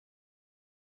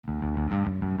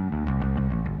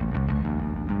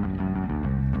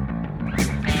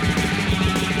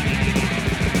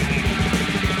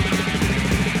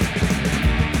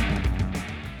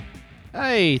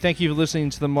Hey, thank you for listening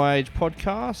to the My Age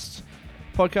podcast.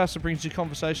 Podcast that brings you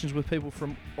conversations with people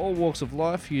from all walks of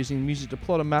life using music to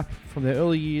plot a map from their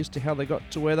early years to how they got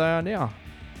to where they are now.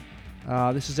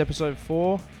 This is episode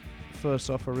 4. First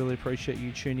off, I really appreciate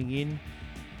you tuning in,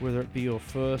 whether it be your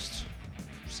first,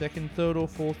 second, third or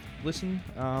fourth listen.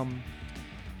 I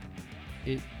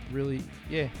really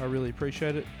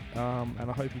appreciate it. And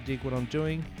I hope you dig what I'm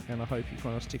doing, and I hope you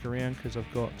kind of stick around because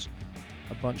I've got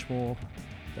a bunch more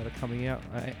that are coming out.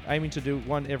 I'm aiming to do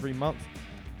one every month,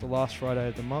 the last Friday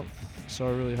of the month, so I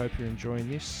really hope you're enjoying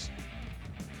this.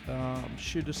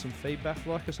 Shoot us some feedback,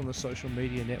 like us on the social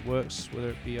media networks, whether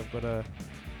it be I've got a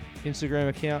Instagram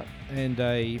account and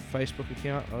a Facebook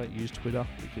account. I don't use Twitter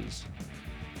because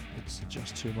it's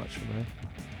just too much for me.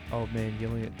 Old man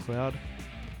yelling at cloud.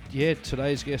 Yeah,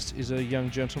 today's guest is a young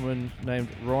gentleman named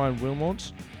Ryan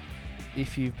Willmott.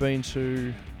 If you've been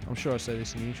to, I'm sure I say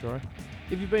this in the intro,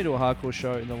 if you've been to a hardcore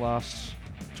show in the last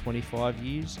 25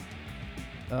 years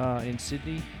in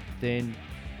Sydney, then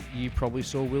you probably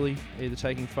saw Willie either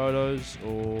taking photos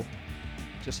or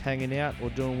just hanging out or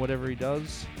doing whatever he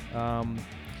does.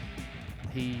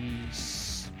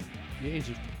 He's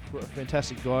a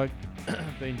fantastic guy,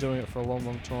 been doing it for a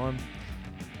long time.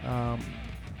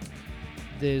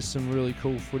 There's some really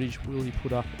cool footage Willie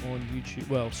put up on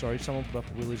YouTube. Someone put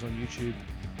up Willie's on YouTube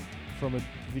from a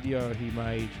video he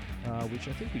made, which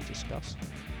I think we discussed,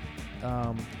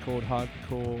 called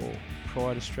Hardcore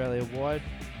Pride Australia Wide.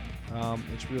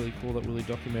 It's really cool that Willie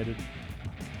documented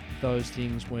those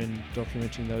things when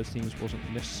documenting those things wasn't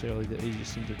necessarily the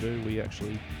easiest thing to do. We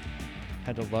actually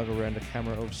had to lug around a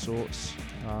camera of sorts,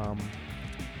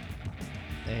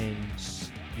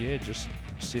 just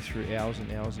sift through hours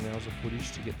and hours and hours of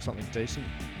footage to get something decent.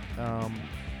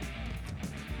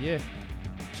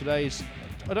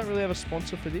 I don't really have a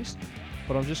sponsor for this,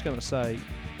 but I'm just going to say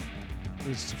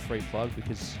this is a free plug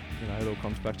because it all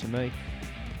comes back to me.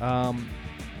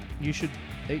 You should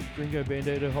eat Gringo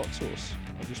Bandito hot sauce.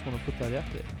 I just want to put that out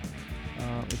there.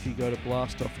 If you go to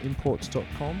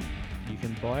blastofimports.com, you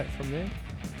can buy it from there,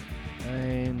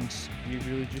 and you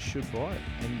really just should buy it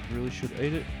and really should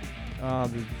eat it.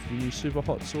 The new super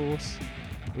hot sauce,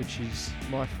 which is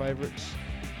my favourite.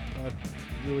 I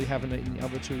really haven't eaten the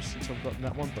other two since I've gotten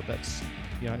that one, but that's,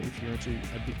 if you're into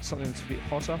something that's a bit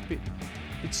hotter, a bit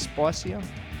spicier.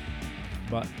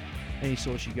 But any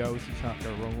sauce you go with, you can't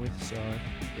go wrong with. So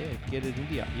yeah, get it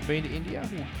India. You've been to India?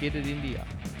 Well, get it India.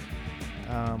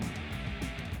 I've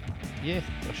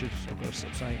got to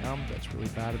stop saying that's really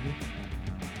bad of me.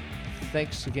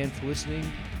 Thanks again for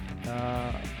listening.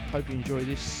 Hope you enjoy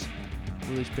this.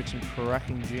 Willie's picked some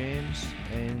cracking jams,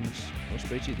 and I'll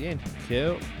speak to you at the end.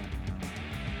 Cool.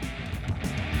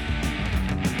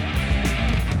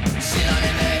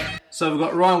 So we've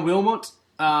got Ryan Willmott.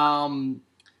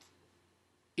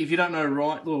 If you don't know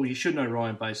Ryan, well, you should know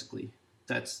Ryan, basically.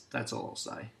 That's all I'll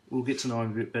say. We'll get to know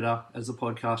him a bit better as the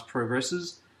podcast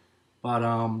progresses. But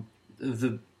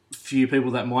the few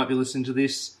people that might be listening to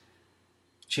this,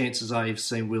 chances are you've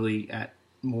seen Willie at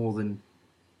more than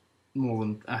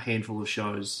a handful of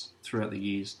shows throughout the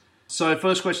years. So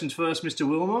first questions first, Mr.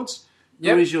 Willmott.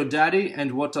 Yep. Who is your daddy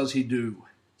and what does he do?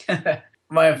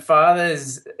 My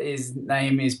father's his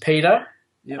name is Peter.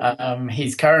 Yep.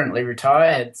 He's currently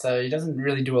retired, so he doesn't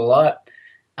really do a lot.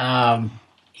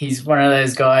 He's one of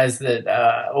those guys that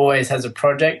always has a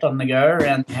project on the go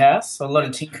around the house, so a lot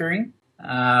of tinkering.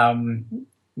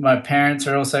 My parents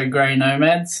are also grey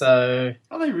nomads, so...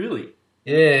 Are they really?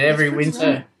 Yeah, every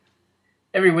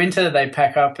winter they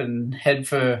pack up and head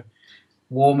for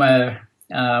warmer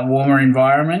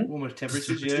environment. Warmer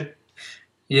temperatures, yeah.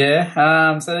 Yeah,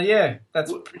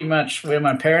 that's pretty much where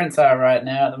my parents are right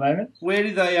now at the moment. Where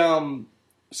did they,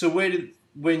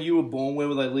 when you were born, where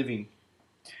were they living?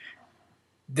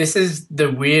 This is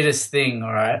the weirdest thing,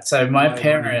 all right? So my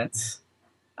parents,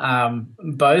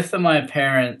 both of my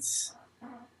parents,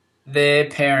 their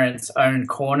parents owned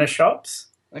corner shops.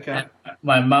 Okay. And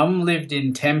my mum lived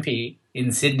in Tempe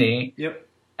in Sydney. Yep.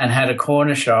 And had a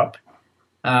corner shop.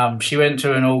 She went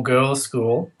to an all-girls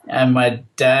school, and my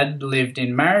dad lived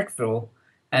in Marrickville,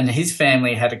 and his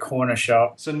family had a corner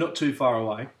shop. So not too far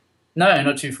away? No,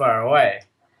 not too far away.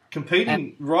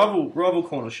 Competing, rival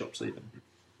corner shops even?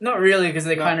 Not really, because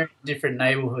they're kind of different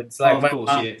neighbourhoods. Of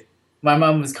course, yeah. My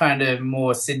mum was kind of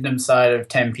more Sydenham side of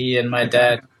Tempe, and my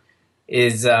dad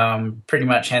is pretty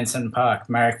much Henson Park,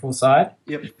 Marrickville side.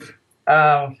 Yep.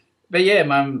 But yeah,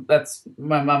 that's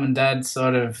my mum and dad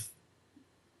sort of...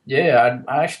 Yeah,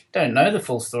 I actually don't know the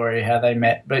full story how they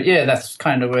met, but yeah, that's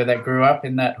kind of where they grew up,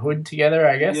 in that hood together,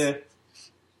 I guess. Yeah.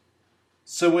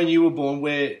 So when you were born,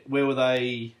 where were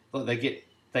they? Like, they get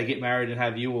they get married and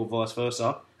have you, or vice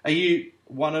versa. Are you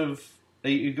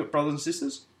you got brothers and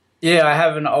sisters? Yeah, I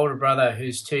have an older brother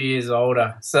who's 2 years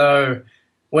older. So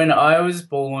when I was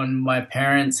born, my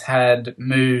parents had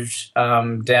moved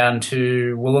down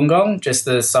to Wollongong, just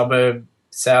a suburb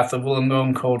south of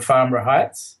Wollongong called Farnborough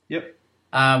Heights. Yep.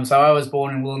 So I was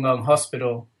born in Wollongong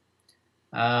Hospital.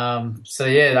 So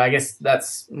yeah, I guess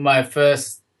that's the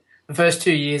first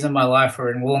 2 years of my life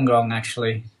were in Wollongong,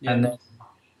 actually. Yeah. And then,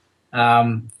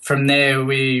 from there,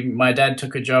 my dad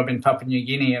took a job in Papua New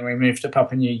Guinea, and we moved to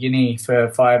Papua New Guinea for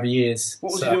 5 years.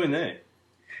 What was he doing there?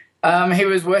 He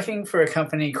was working for a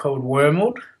company called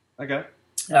Willmott. Okay.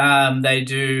 They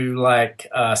do like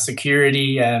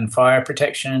security and fire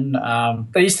protection.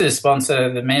 They used to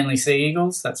sponsor the Manly Sea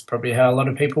Eagles. That's probably how a lot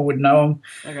of people would know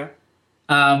them. Okay.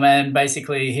 And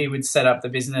basically, he would set up the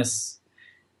business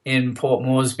in Port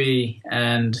Moresby,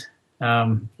 and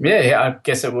I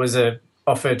guess it was a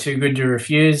offer too good to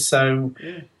refuse. So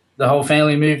the whole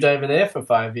family moved over there for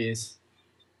 5 years.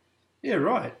 Yeah,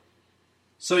 right.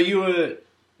 So you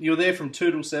were there from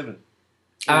 2 till 7.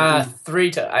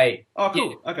 3 to 8. Oh, cool.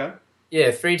 Yeah. Okay.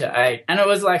 Yeah, 3 to 8, and it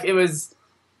was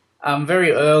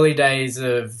very early days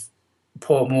of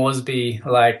Port Moresby.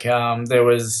 Like there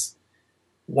was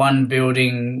one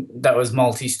building that was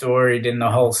multi-storied in the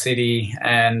whole city,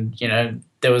 and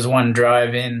there was one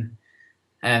drive-in,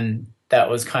 and that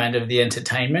was kind of the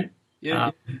entertainment.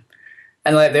 Yeah.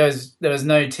 And like there was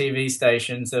no TV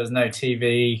stations, there was no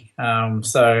TV,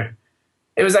 so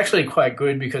it was actually quite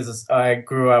good because I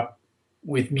grew up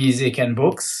with music and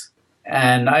books,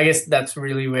 and I guess that's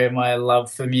really where my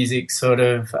love for music sort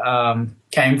of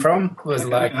came from. Was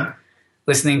like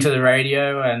listening to the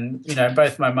radio, and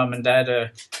both my mum and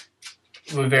dad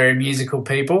were very musical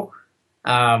people.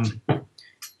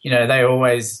 They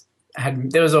always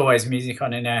there was always music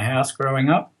on in our house growing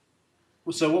up.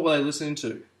 So what were they listening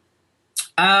to?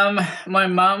 My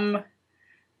mum,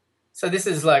 so this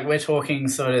is like, we're talking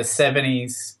sort of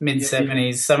 70s,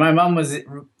 mid-70s. So my mum was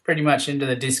pretty much into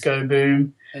the disco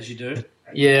boom. As you do.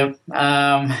 Yeah.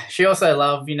 She also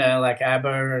loved, like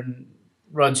ABBA and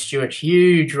Rod Stewart,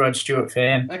 huge Rod Stewart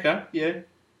fan. Okay, yeah.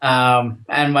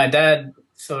 And my dad,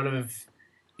 sort of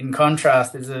in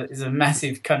contrast, is a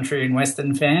massive country and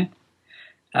western fan.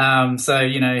 So,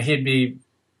 he'd be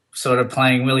sort of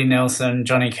playing Willie Nelson,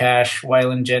 Johnny Cash,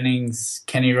 Waylon Jennings,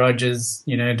 Kenny Rogers,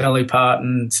 Dolly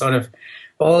Parton, sort of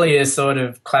all your sort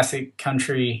of classic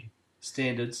country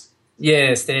standards.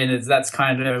 Yeah, standards. That's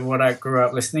kind of what I grew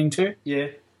up listening to. Yeah.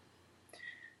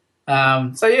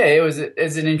 So yeah, it was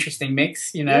an interesting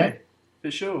mix, Yeah,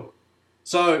 for sure.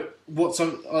 So, what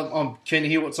song? I'm keen to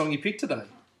hear what song you picked today.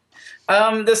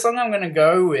 The song I'm going to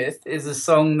go with is a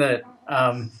song that,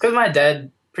 because my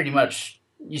dad pretty much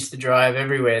used to drive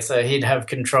everywhere, so he'd have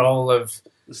control of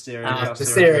the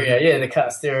stereo. The car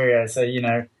stereo. So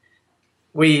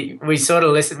we sort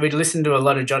of we'd listen to a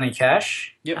lot of Johnny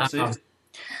Cash. Yep.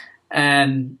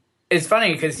 And it's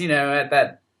funny because at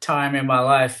that time in my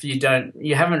life, you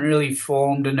haven't really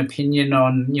formed an opinion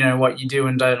on what you do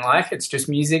and don't like. It's just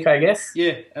music, I guess.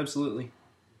 Yeah, absolutely.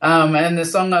 And the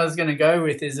song I was going to go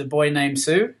with is A Boy Named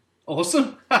Sue.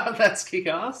 Awesome. That's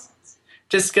kick-ass.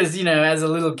 Just because, as a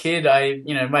little kid,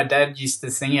 my dad used to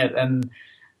sing it, and,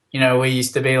 we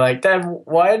used to be like, Dad,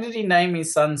 why did he name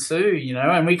his son Sue,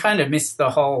 And we kind of missed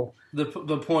the whole... The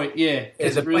point, yeah.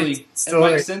 It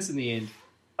makes sense in the end.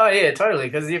 Oh, yeah, totally,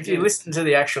 because if you listen to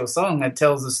the actual song, it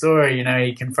tells the story,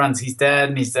 he confronts his dad,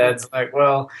 and his dad's like,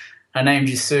 well, I named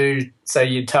you Sue so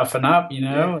you'd toughen up,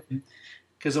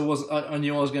 Because I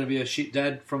knew I was going to be a shit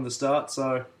dad from the start,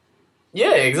 so...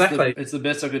 Yeah, exactly. It's the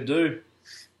best I could do.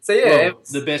 So yeah, well,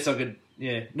 the best I could,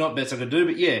 not best I could do,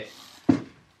 but yeah.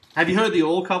 Have you heard the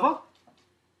All cover?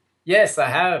 Yes, I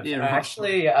have. Yeah, right.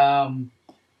 Actually, I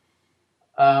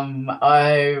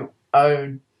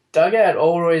dug out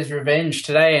Allroy's Revenge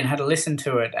today and had a listen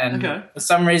to it, and for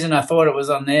some reason I thought it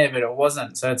was on there, but it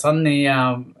wasn't. So it's on the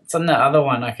other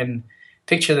one. I can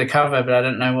picture the cover, but I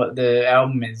don't know what the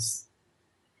album is.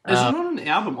 It's not an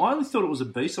album. I only thought it was a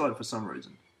B-side for some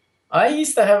reason. I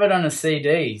used to have it on a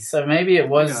CD, so maybe it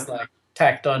was like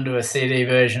tacked onto a CD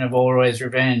version of Allroy's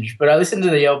Revenge. But I listened to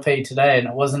the LP today and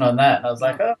it wasn't on that, and I was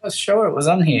like, oh, I was sure it was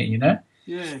on here,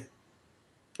 Yeah.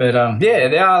 But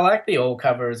I like the All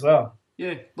cover as well.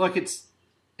 Yeah, like it's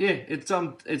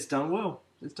done well.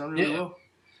 It's done really well.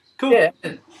 Cool. Yeah.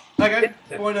 Okay,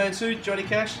 Boy Named Sue, Johnny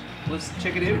Cash. Let's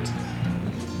check it out.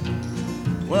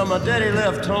 Well, my daddy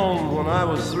left home when I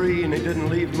was 3, and he didn't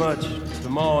leave much to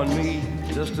Ma and me.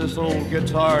 Just this old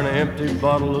guitar and an empty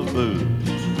bottle of booze.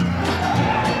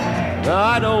 Now,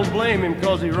 I don't blame him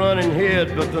 'cause he run and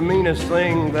hid, but the meanest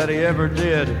thing that he ever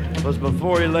did was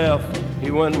before he left,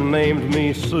 he went and named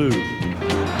me Sue.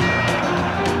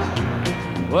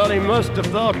 Well, he must have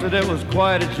thought that it was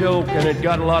quite a joke, and it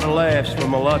got a lot of laughs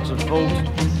from lots of folks.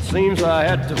 Seems I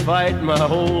had to fight my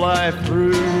whole life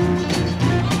through.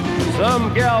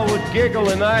 Some gal would giggle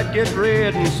and I'd get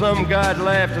red, and some guy'd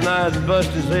laugh and I'd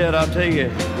bust his head. I'll tell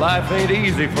you, life ain't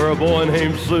easy for a boy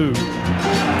named Sue.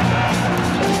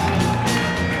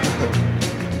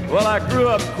 Well, I grew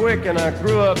up quick and I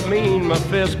grew up mean. My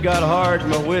fists got hard,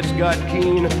 my wits got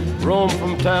keen. Roamed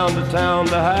from town to town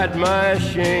to hide my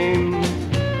shame.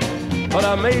 But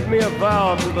I made me a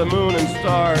vow to the moon and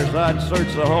stars, I'd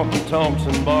search the honky-tonks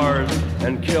and bars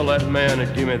and kill that man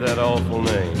that gave me that awful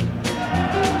name.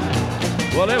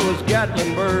 Well, it was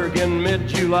Gatlinburg in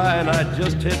mid-July, and I'd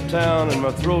just hit town and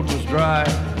my throat was dry.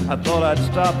 I thought I'd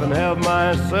stop and have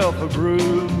myself a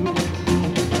brew.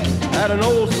 At an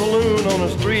old saloon on a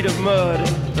street of mud,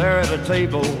 there at a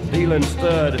table, dealing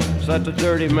stud, sat the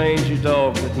dirty mangy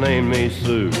dog that named me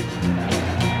Sue.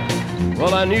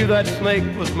 Well, I knew that snake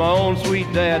was my own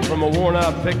sweet dad from a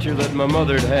worn-out picture that my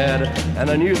mother'd had, and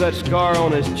I knew that scar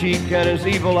on his cheek and his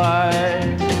evil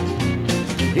eye.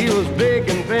 He was big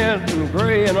and bent and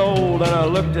gray and old, and I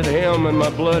looked at him and my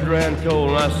blood ran cold,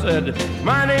 and I said,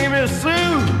 "My name is Sue.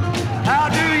 How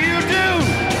do you do?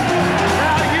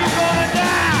 Now you gonna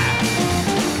die?"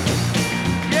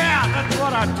 Yeah, that's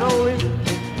what I told him.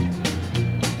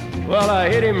 Well, I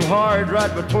hit him hard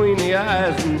right between the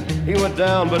eyes, and he went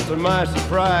down, but to my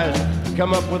surprise,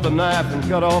 come up with a knife and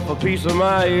cut off a piece of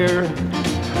my ear.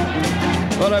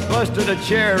 But I busted a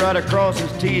chair right across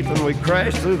his teeth, and we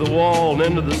crashed through the wall and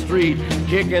into the street,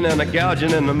 kicking and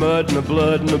gouging in the mud and the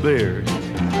blood and the beer.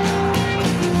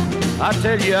 I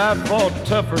tell you, I fought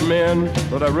tougher men,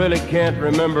 but I really can't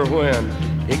remember when.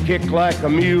 He kicked like a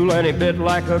mule and he bit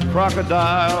like a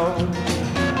crocodile.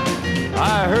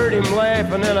 I heard him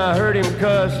laugh and then I heard him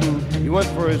cuss, and he went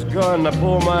for his gun. I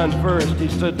pulled mine first. He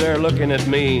stood there looking at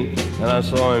me, and I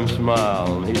saw him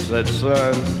smile. And he said,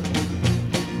 "Son,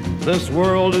 this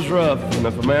world is rough, and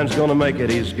if a man's gonna make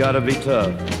it, he's gotta be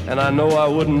tough. And I know I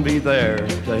wouldn't be there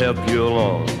to help you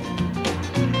along.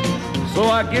 So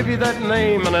I give you that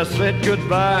name, and I said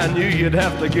goodbye. I knew you'd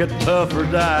have to get tough or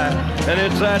die, and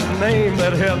it's that name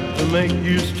that helped to make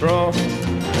you strong."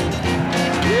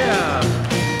 Yeah.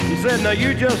 He said, "Now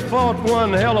you just fought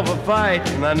one hell of a fight,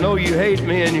 and I know you hate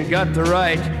me and you got the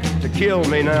right to kill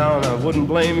me now, and I wouldn't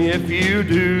blame you if you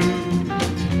do.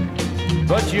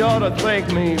 But you ought to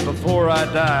thank me before I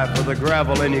die for the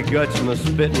gravel in your guts and the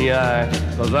spit in your eye,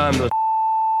 'cause I'm the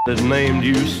that named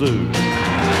you Sue."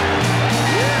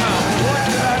 Yeah, what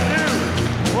could I do?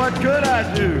 What could I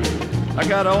do? I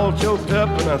got all choked up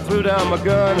and I threw down my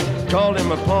gun, called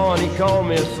him a paw and he called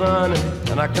me a son,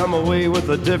 and I come away with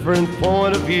a different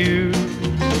point of view.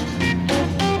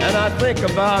 And I think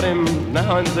about him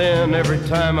now and then, every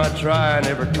time I try and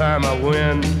every time I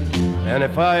win. And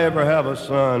if I ever have a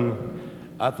son,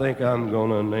 I think I'm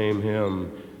gonna name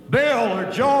him Bill or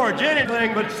George,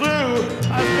 anything but Sue. I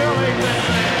still ain't that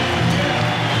man.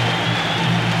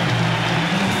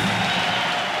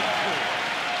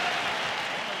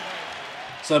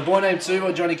 So, Boy Named Sue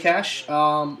by Johnny Cash,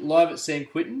 live at San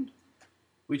Quentin,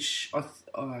 which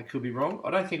I could be wrong.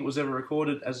 I don't think it was ever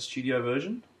recorded as a studio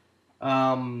version,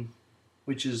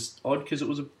 which is odd because it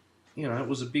was a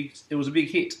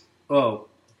big hit. Oh,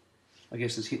 I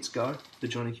guess as hits go, the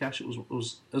Johnny Cash.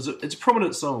 It's a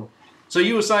prominent song. So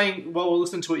you were saying while we're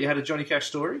listening to it, you had a Johnny Cash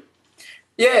story?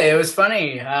 Yeah, it was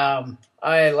funny. I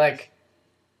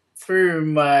through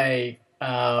my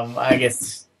I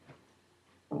guess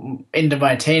into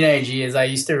my teenage years, I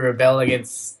used to rebel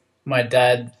against my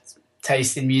dad's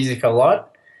taste in music a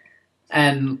lot.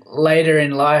 And later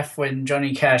in life, when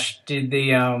Johnny Cash did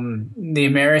the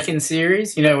American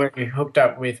series, where he hooked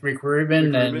up with Rick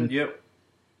Rubin, Yep.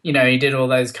 He did all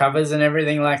those covers and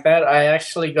everything like that, I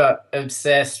actually got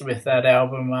obsessed with that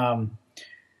album,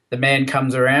 The Man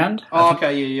Comes Around. Oh,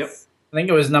 okay, yeah, yep. I think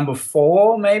it was number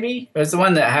 4, maybe. It was the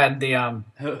one that had the...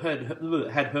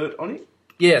 had Hurt on it?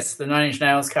 Yes, the Nine Inch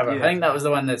Nails cover. Yeah. I think that was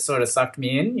the one that sort of sucked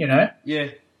me in, Yeah.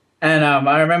 And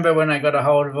I remember when I got a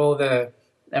hold of all the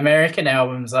American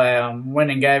albums, I went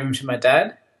and gave them to my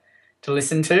dad to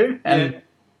listen to. And,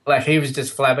 he was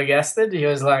just flabbergasted. He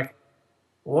was like,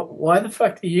 why the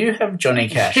fuck do you have Johnny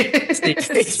Cash?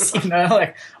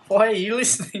 Why are you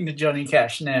listening to Johnny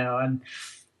Cash now? And,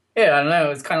 yeah, I don't know.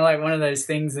 It's kind of like one of those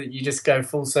things that you just go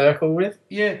full circle with.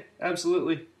 Yeah,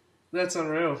 absolutely. That's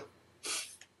unreal.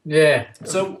 Yeah.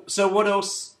 So what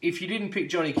else, if you didn't pick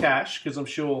Johnny Cash, because I'm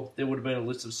sure there would have been a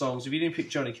list of songs, if you didn't pick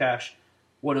Johnny Cash,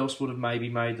 what else would have maybe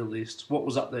made the list? What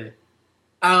was up there?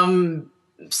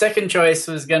 Second choice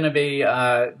was going to be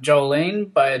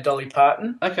Jolene by Dolly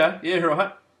Parton. Okay, yeah,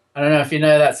 right. I don't know if you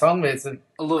know that song, but it's a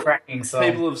cracking song.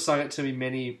 People have sung it to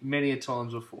me many a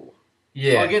times before.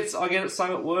 Yeah. I get it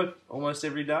sung at work almost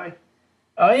every day.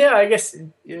 Oh, yeah, I guess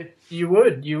yeah. You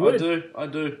would. I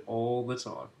do, all the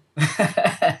time.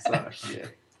 So, yeah,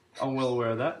 I'm well aware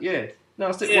of that. Yeah.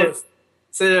 No, So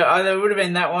either it would have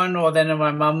been that one, or then on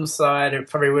my mum's side, it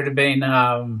probably would have been,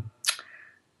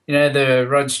 the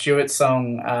Rod Stewart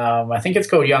song. I think it's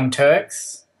called Young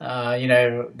Turks.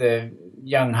 The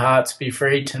Young Hearts Be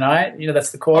Free Tonight.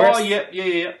 That's the chorus. Oh,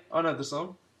 yeah. I know the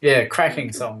song. Yeah,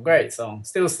 cracking song. Great song.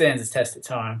 Still stands the test of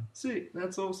time. See,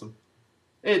 that's awesome.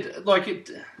 It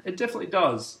definitely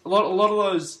does. A lot of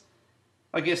those,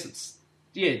 I guess it's,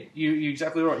 yeah, you're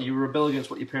exactly right. You rebel against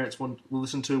what your parents will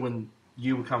listen to when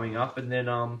you were coming up, and then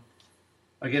I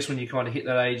guess when you kind of hit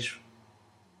that age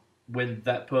when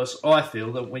that person, I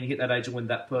feel that when you hit that age when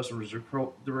that person was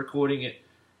recording it,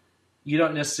 you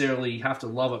don't necessarily have to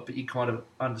love it, but you kind of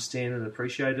understand and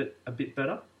appreciate it a bit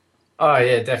better. Oh,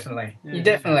 yeah, definitely. Yeah. You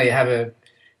definitely have a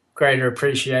greater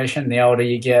appreciation the older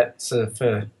you get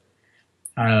for,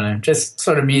 I don't know, just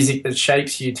sort of music that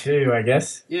shapes you too, I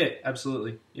guess. Yeah,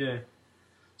 absolutely, yeah.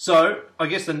 So, I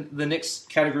guess the next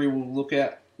category we'll look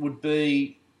at would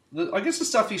be, the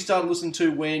stuff you started listening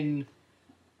to when,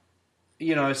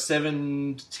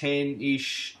 7 to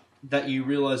 10-ish, that you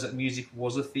realise that music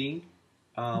was a thing.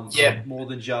 More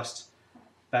than just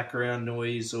background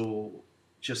noise or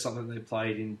just something they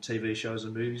played in TV shows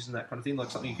and movies and that kind of thing, like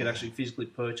something you could actually physically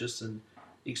purchase and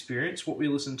experience. What were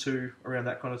you listening to around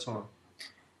that kind of time?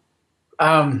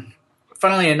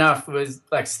 Funnily enough, it was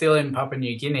like still in Papua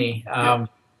New Guinea.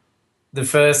 The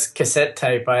first cassette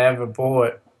tape I ever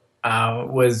bought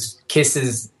was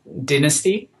Kiss's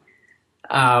Dynasty.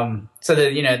 So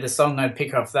the song I'd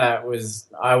pick off that was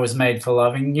I Was Made for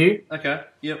Loving You. Okay,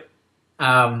 yep.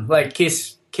 Like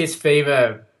Kiss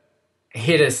Fever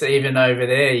hit us even over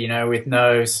there, with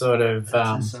no sort of...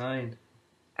 That's insane.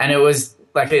 And it was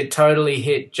like it totally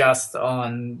hit just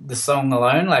on the song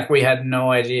alone. Like we had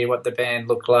no idea what the band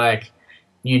looked like,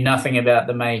 knew nothing about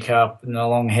the makeup and the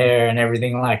long hair and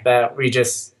everything like that. We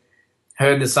just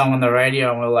heard the song on the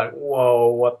radio and we were like,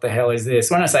 whoa, what the hell is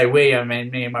this? When I say we, I mean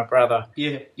me and my brother.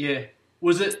 Yeah.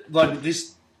 Was it like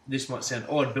this might sound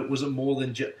odd, but was it more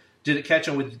than just... Did it catch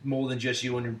on with more than just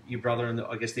you and your brother and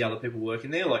I guess the other people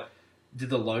working there? Like, did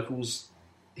the locals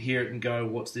hear it and go,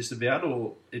 what's this about?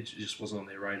 Or it just wasn't on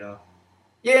their radar?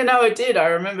 Yeah, no, it did. I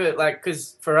remember,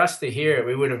 because for us to hear it,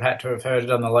 we would have had to have heard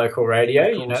it on the local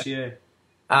radio, Of course, yeah.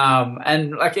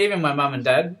 And, even my mum and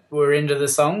dad were into the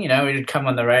song, we'd come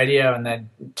on the radio and they'd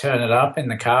turn it up in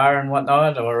the car and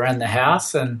whatnot or around the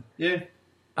house. And, yeah.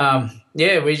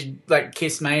 We,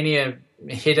 Kiss Mania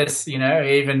hit us,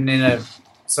 even in a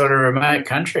sort of remote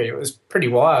country. It was pretty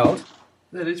wild.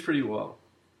 That is pretty wild.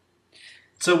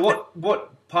 So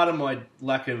what part of my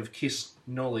lack of Kiss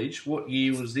knowledge, what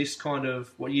year was this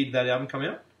what year did that album come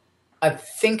out? I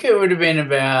think it would have been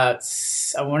about,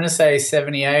 I want to say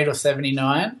 78 or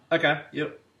 79. Okay,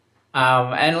 yep.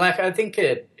 And I think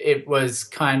it was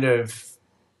kind of,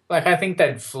 I think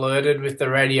they'd flirted with the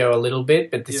radio a little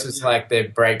bit, but this was like their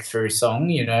breakthrough song,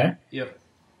 Yep.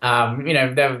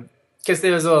 Because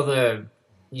there was all the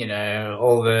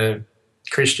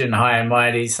Christian high and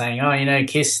mighty saying,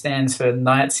 Kiss stands for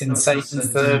Knights in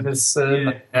Satan's Service,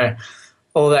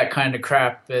 all that kind of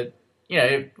crap. But,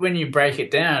 when you break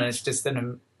it down, it's just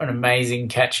an amazing,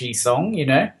 catchy song,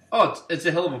 Oh, it's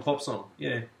a hell of a pop song,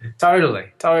 yeah.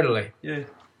 Totally. Yeah.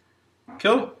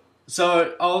 Cool.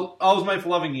 So, I Was Made for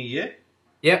Loving You, yeah?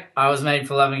 Yep, I Was Made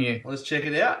for Loving You. Let's check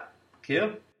it out.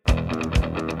 Cool.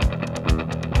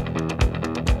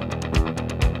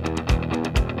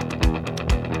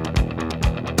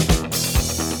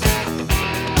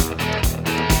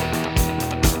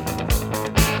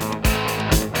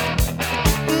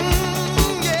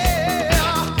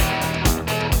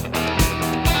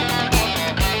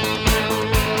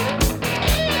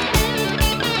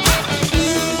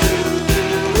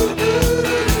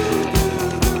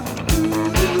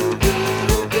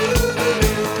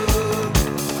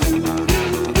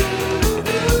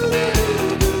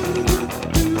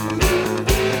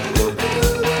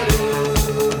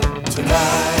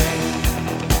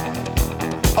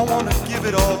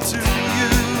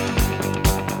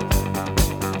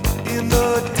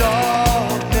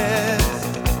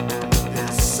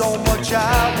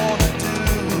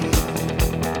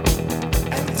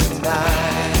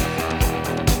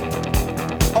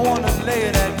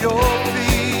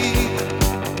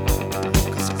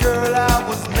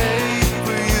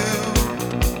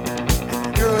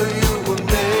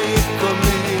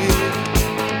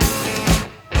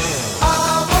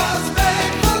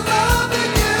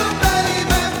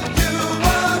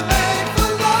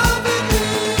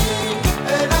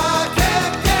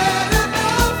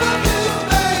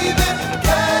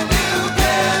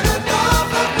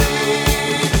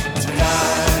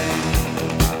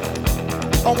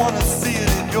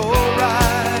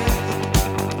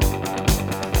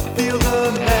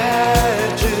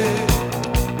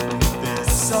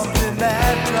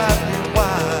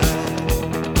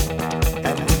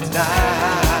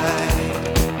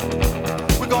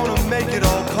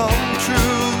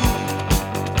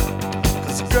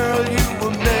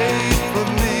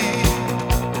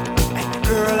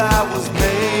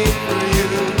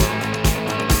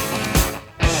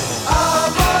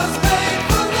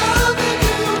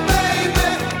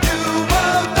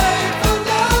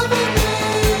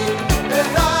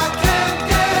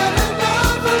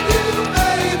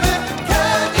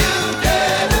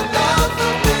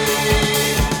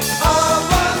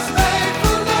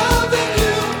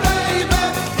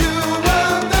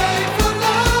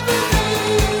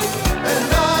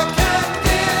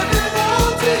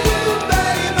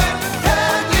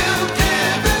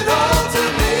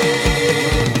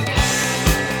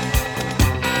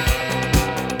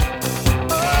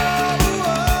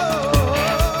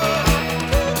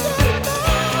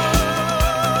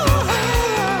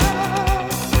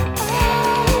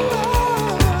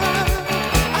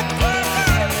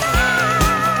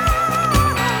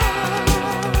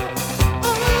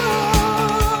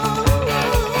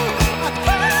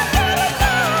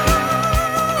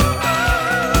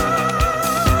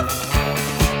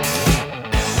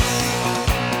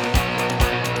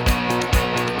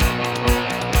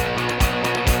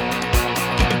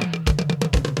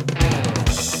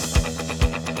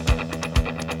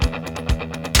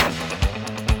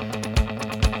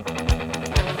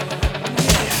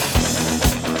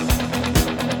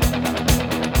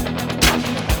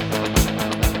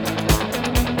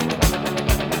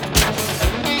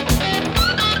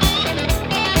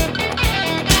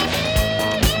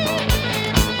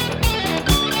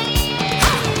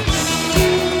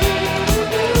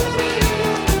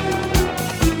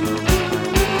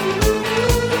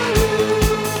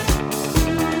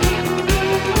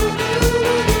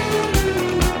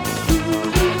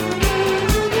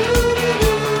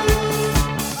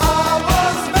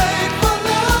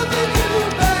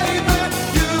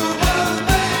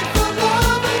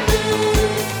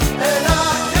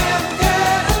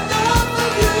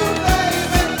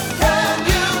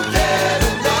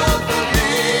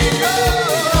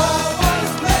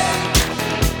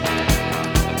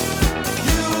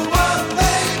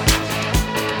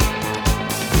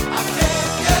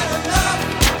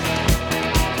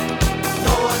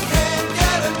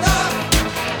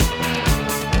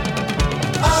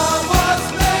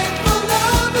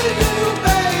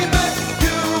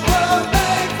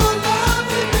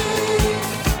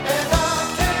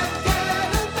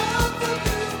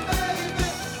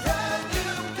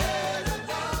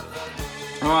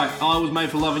 Was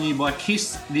Made for Loving You by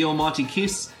Kiss, the almighty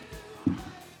Kiss.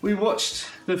 We watched,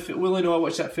 Will and I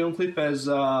watched that film clip as,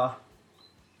 we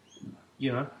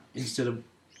watched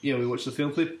the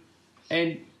film clip.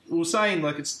 And we were saying,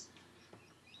 like, it's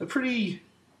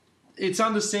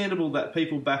understandable that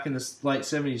people back in the late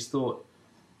 70s thought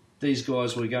these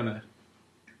guys were going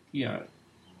to,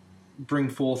 bring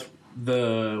forth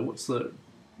the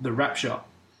rapture.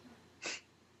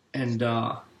 And,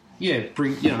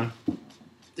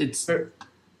 it's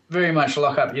very much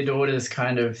lock up your daughters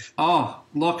kind of. Oh,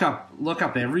 lock up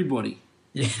everybody.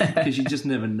 Yeah. Because you just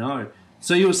never know.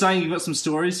 So you were saying you've got some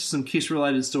stories, some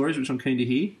Kiss-related stories, which I'm keen to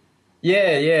hear.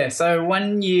 Yeah. So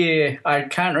one year, I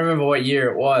can't remember what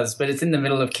year it was, but it's in the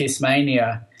middle of Kiss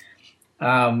Mania.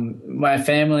 My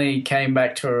family came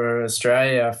back to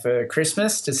Australia for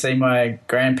Christmas to see my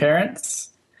grandparents.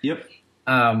 Yep.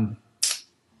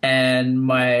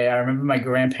 And I remember my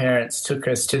grandparents took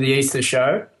us to the Easter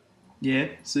show. Yeah,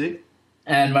 sick.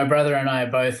 And my brother and I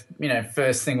both,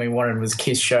 first thing we wanted was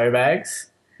Kiss show bags.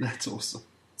 That's awesome.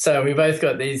 So we both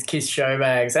got these Kiss show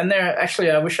bags. And they're actually,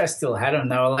 I wish I still had them.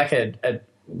 They were like a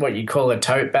what you call a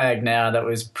tote bag now that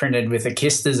was printed with a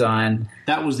Kiss design.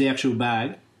 That was the actual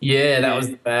bag? Yeah, that was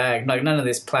the bag. Like none of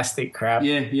this plastic crap.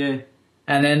 Yeah.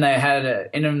 And then they had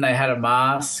in them they had a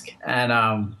mask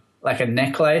and like a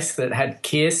necklace that had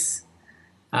Kiss,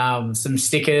 some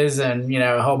stickers and,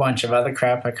 a whole bunch of other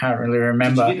crap. I can't really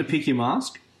remember. Did you get to pick your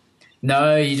mask?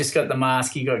 No, you just got the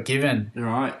mask you got given.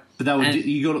 Right. But that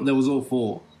was all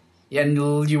four. And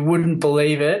you wouldn't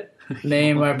believe it.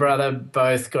 Me and my brother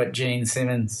both got Gene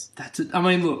Simmons. That's it. I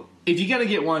mean, look, if you're going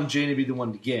to get one, Gene would be the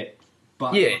one to get.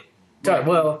 But yeah.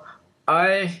 Well,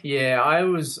 I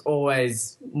was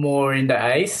always more into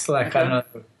Ace. Like, okay. I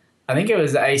don't know. I think it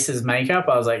was Ace's makeup.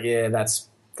 I was like, yeah, that's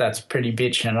pretty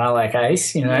bitch, and I like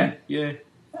Ace, Yeah.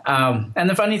 And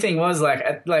the funny thing was,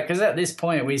 because at this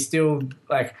point we still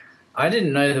I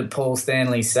didn't know that Paul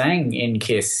Stanley sang in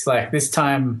Kiss. Like this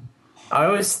time,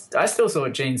 I still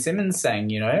thought Gene Simmons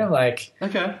sang.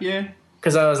 Okay, yeah.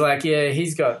 Because I was like, yeah,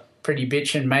 he's got pretty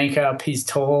bitch and makeup. He's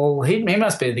tall. He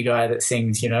must be the guy that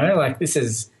sings. Like this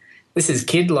is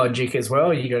Kid Logic as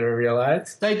well. You got to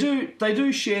realize they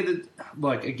do share that.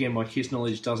 Like again, my Kiss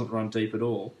knowledge doesn't run deep at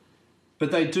all,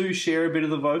 but they do share a bit of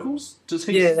the vocals. Does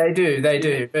he? Yeah, they do. They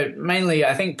do. But mainly,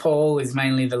 I think Paul is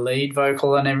mainly the lead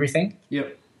vocal and everything.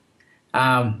 Yep.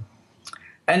 And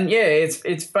yeah,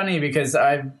 it's funny because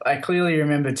I clearly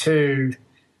remember too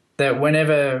that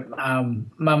whenever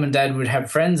Mum and Dad would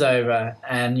have friends over,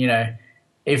 and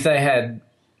if they had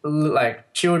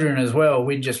children as well,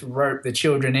 we'd just rope the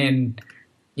children in,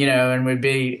 and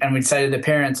we'd say to the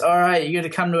parents, all right, you got to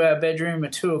come to our bedroom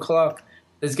at 2:00.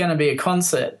 There's going to be a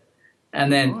concert.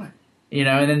 And then, right.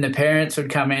 And then the parents would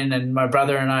come in and my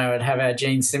brother and I would have our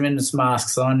Gene Simmons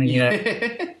masks on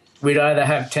and, we'd either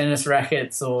have tennis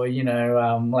rackets or,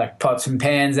 pots and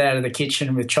pans out of the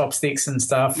kitchen with chopsticks and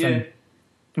stuff. Yeah.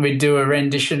 And we'd do a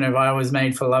rendition of I Was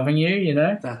Made for Loving You,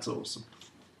 That's awesome.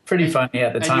 Pretty funny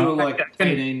at the time. And you were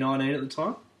 18, 19 at the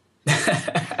time?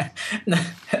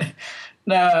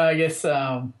 No, I guess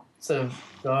sort of,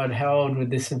 God, how old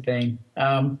would this have been?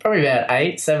 Probably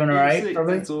about 7 or 8,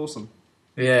 probably. That's awesome.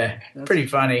 Yeah, pretty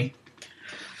funny.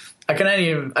 I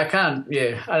don't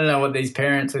know what these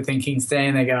parents were thinking,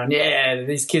 standing there going, yeah,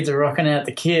 these kids are rocking out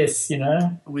the Kiss,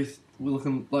 We're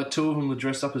looking like two of them were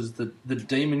dressed up as the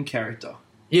demon character.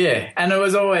 Yeah, and it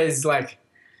was always like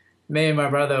me and my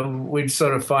brother, we'd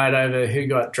sort of fight over who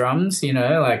got drums,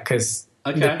 because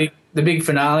the big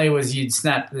finale was you'd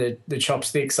snap the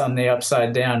chopsticks on the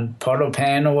upside down pot or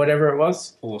pan or whatever it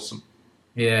was. Awesome.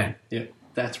 Yeah. Yeah,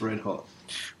 that's red hot.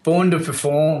 Born to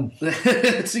perform.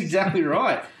 That's exactly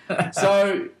right.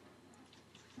 So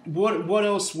what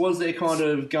else was there kind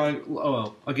of going...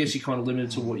 Well, I guess you kind of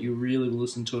limited to what you really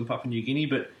listened to in Papua New Guinea,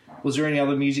 but was there any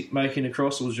other music making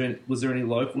across, or was there any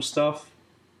local stuff?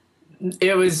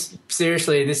 It was,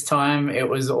 seriously, this time it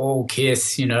was all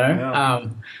Kiss, Yeah.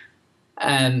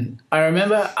 And I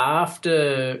remember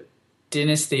after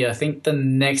Dynasty, I think the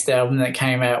next album that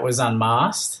came out was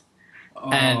Unmasked.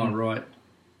 Right.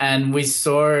 And we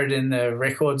saw it in the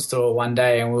record store one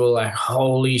day and we were like,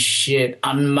 holy shit,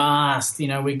 Unmasked.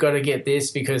 We got to get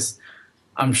this because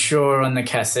I'm sure on the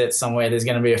cassette somewhere there's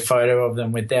going to be a photo of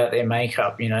them without their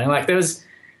makeup,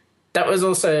 That was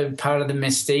also part of the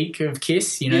mystique of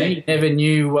Kiss, You never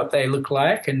knew what they looked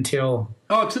like until...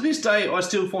 Oh, to this day, I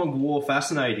still find War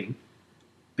fascinating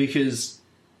because,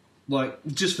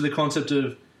 just for the concept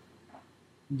of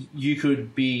you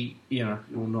could be,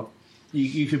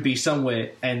 you could be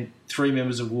somewhere and 3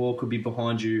 members of War could be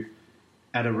behind you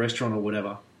at a restaurant or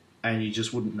whatever and you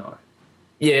just wouldn't know.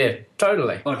 Yeah,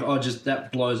 totally. Like,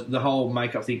 that blows, the whole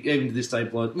makeup thing, even to this day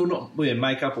blows,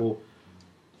 makeup or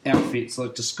outfits,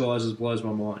 like disguises, blows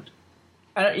my mind.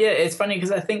 It's funny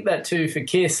because I think that too for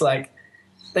Kiss, like,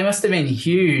 they must have been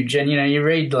huge. And, you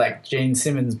read, like, Gene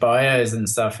Simmons' bios and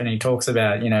stuff, and he talks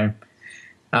about,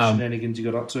 shenanigans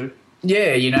you got up to.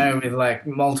 Yeah, with, like,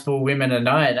 multiple women a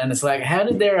night. And it's like, how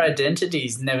did their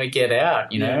identities never get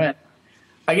out, And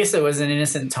I guess it was an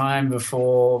innocent time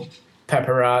before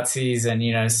paparazzis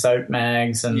and, soap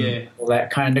mags and all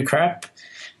that kind of crap.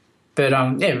 But,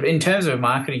 in terms of a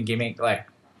marketing gimmick, like,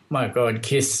 my God,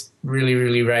 Kiss really,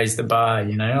 really raised the bar,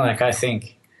 Like, I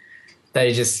think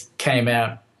they just came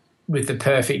out with the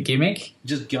perfect gimmick.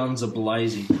 Just guns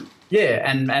a-blazing. Yeah,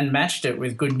 and matched it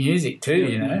with good music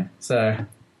too, So,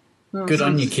 good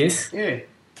on you, Kiss. Yeah,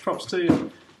 props to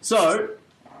you. So,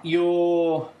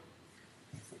 you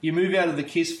move out of the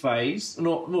Kiss phase,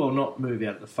 not move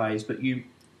out of the phase, but you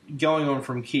going on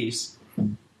from Kiss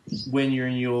when you're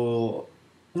in your...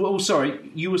 Well,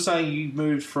 sorry, you were saying you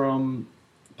moved from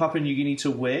Papua New Guinea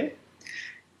to where?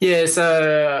 Yeah,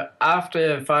 so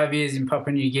after 5 years in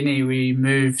Papua New Guinea, we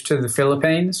moved to the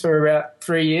Philippines for about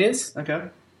 3 years. Okay.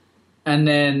 And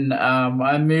then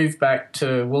I moved back to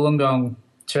Wollongong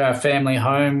to our family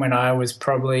home when I was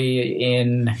probably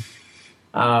in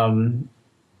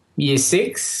year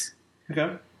 6.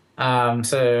 Okay.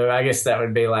 So I guess that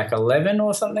would be like 11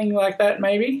 or something like that,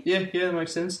 maybe. Yeah, that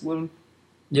makes sense. 11.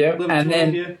 Yeah, 11, and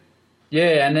 12, then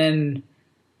and then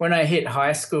when I hit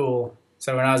high school,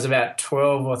 so when I was about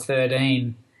 12 or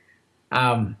 13,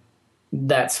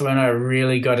 that's when I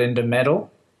really got into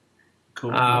metal.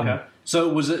 Cool. Okay. So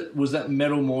was that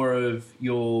metal more of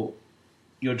your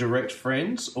direct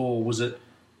friends, or was it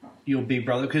your big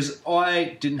brother? Because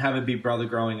I didn't have a big brother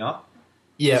growing up.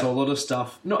 Yeah. So a lot of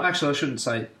stuff... No, actually, I shouldn't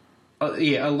say...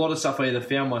 a lot of stuff I either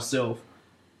found myself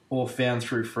or found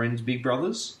through friends' big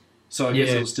brothers. So I guess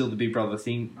it was still the big brother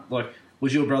thing. Like,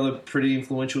 was your brother pretty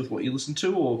influential with what you listened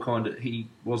to, or kind of he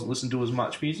wasn't listening to as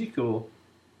much music, or...?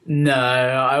 No,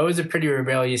 I was a pretty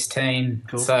rebellious teen.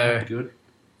 Cool. So good.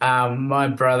 My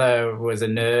brother was a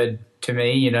nerd to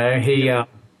me,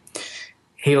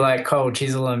 He liked Cold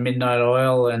Chisel and Midnight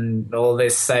Oil and all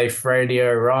this safe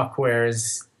radio rock,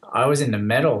 whereas I was into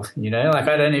metal, Like,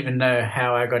 I don't even know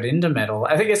how I got into metal.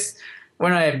 I think it's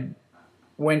when I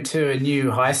went to a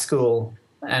new high school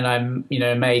and I,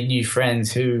 made new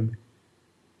friends who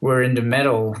were into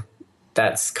metal.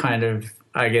 That's kind of,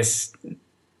 I guess,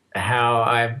 how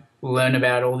I learn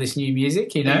about all this new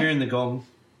music, You're in the Gong,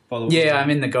 by the way. Yeah, I'm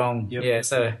in the Gong. Yep. Yeah,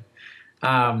 so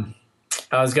I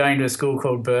was going to a school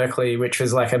called Berkeley, which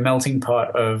was like a melting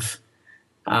pot of,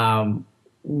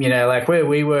 like where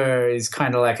we were is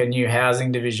kind of like a new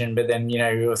housing division, but then,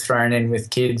 we were thrown in with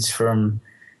kids from,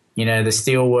 the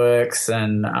steelworks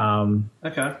and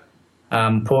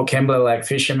Port Kembla, like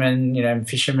fishermen,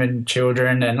 fishermen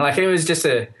children. And like it was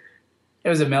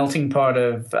a melting pot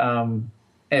of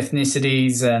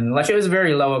ethnicities, and like it was a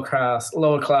very lower class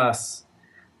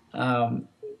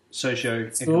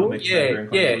socio-economic. Yeah,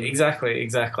 exactly.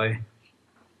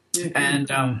 Yeah, and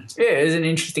it was an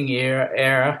interesting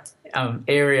area. Yeah,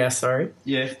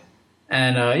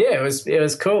 and it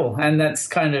was cool, and that's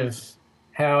kind of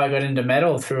how I got into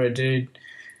metal, through a dude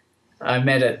I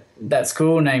met at that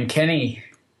school named Kenny.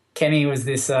 Kenny was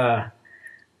this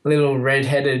little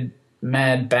red-headed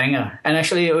mad banger, and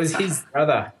actually it was his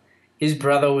brother. His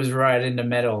brother was right into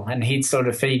metal, and he'd sort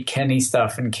of feed Kenny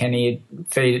stuff, and Kenny'd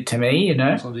feed it to me,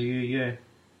 So do you, yeah.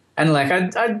 And like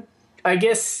I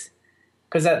guess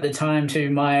because at the time too,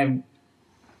 my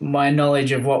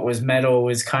knowledge of what was metal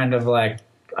was kind of like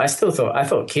I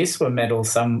thought Kiss were metal,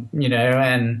 some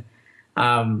and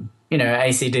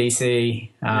AC/DC,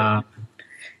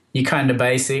 your kind of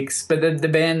basics. But the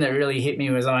band that really hit me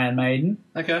was Iron Maiden.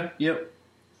 Okay. Yep.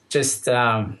 Just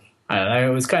I don't know.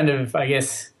 It was kind of, I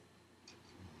guess,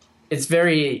 it's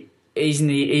very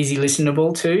easy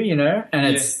listenable too, and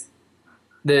it's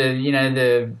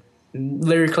the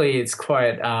lyrically it's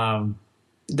quite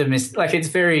it's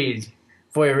very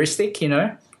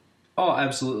voyeuristic, Oh,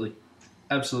 absolutely.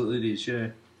 Absolutely it is, yeah.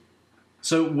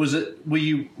 So were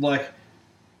you like,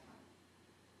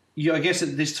 I guess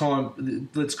at this time,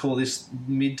 let's call this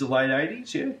mid to late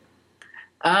 80s, yeah?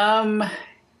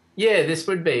 Yeah, this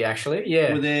would be actually,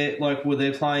 yeah. Were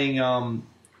they playing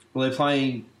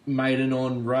Maiden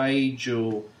on Rage,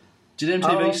 or did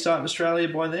MTV start in Australia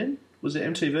by then? Was it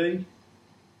MTV?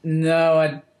 No,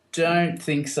 I don't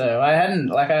think so. I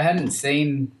hadn't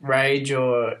seen Rage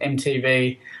or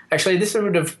MTV. Actually, this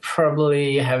would have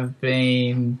probably have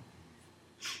been,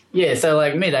 so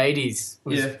like mid-80s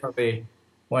was probably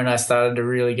when I started to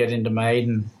really get into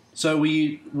Maiden. So were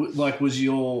you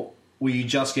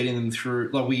just getting them through?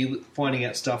 Like, were you finding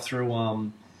out stuff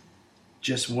through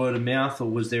just word of mouth, or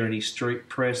was there any street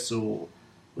press, or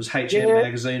was HM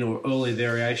magazine or early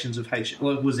variations of HM?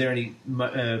 Like, was there any?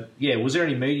 Was there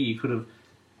any media you could have?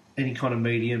 Any kind of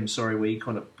medium, where you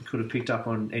kind of could have picked up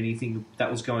on anything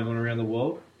that was going on around the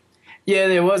world? Yeah,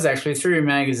 there was actually through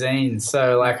magazines.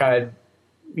 So, like,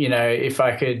 if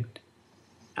I could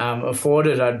afford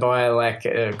it, I'd buy like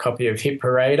a copy of Hit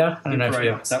Parader. I don't know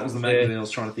if that was the magazine I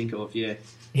was trying to think of. Yeah,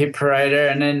 Hit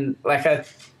Parader, and then like I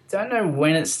don't know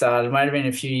when it started. It might have been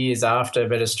a few years after,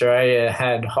 but Australia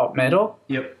had Hot Metal.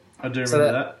 Yep, I do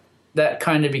remember that. That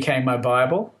kind of became my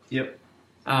Bible. Yep.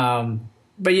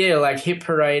 But yeah, like Hit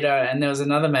Parader, and there was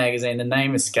another magazine. The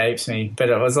name escapes me, but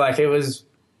it was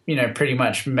pretty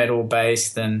much metal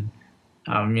based, and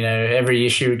every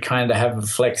issue would kind of have a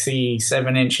flexi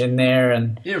 7-inch in there,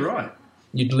 and yeah, right.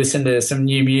 You'd listen to some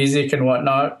new music and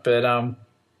whatnot. But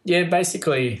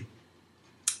basically,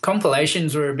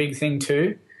 compilations were a big thing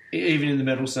too, even in the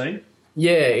metal scene.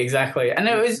 Yeah, exactly. And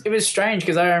it was strange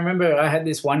because I remember I had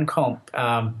this one comp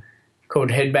called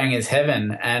Headbangers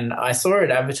Heaven, and I saw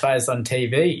it advertised on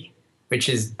TV, which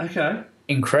is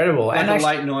incredible. Like and a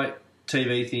late night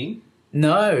TV thing?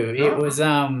 No, it was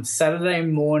Saturday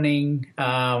morning.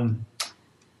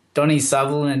 Donnie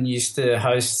Sutherland used to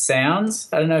host Sounds.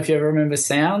 I don't know if you ever remember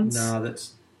Sounds. No,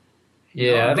 that's...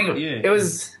 Yeah, I think it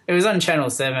was on Channel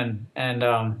 7,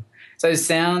 and so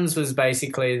Sounds was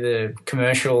basically the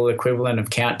commercial equivalent of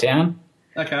Countdown.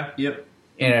 Okay, yep.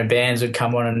 Bands would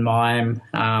come on and mime.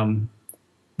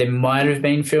 There might have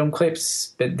been film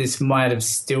clips, but this might have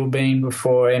still been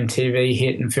before MTV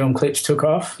hit and film clips took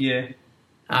off. Yeah.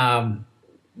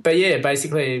 But yeah,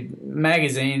 basically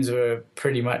magazines were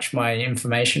pretty much my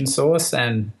information source,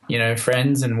 and,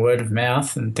 friends and word of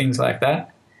mouth and things like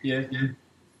that. Yeah.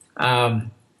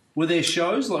 Were there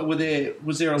shows? Like,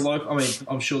 was there a local... I mean,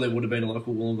 I'm sure there would have been a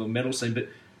local Wollongong metal scene, but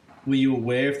were you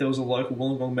aware if there was a local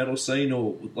Wollongong metal scene,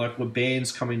 or like were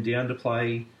bands coming down to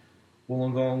play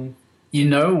Wollongong? You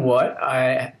know what?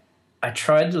 I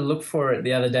tried to look for it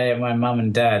the other day at my mum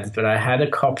and dad's, but I had a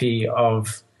copy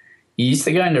of... You used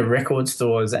to go into record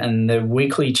stores and the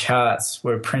weekly charts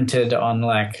were printed on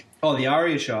like... Oh, the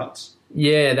ARIA charts?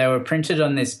 Yeah, they were printed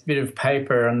on this bit of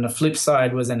paper. On the flip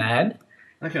side was an ad.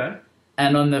 Okay.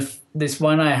 And on this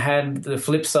one I had, the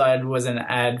flip side was an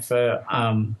ad for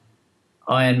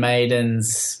Iron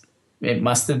Maiden's... It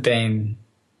must have been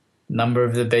Number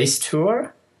of the Beast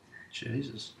tour.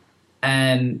 Jesus.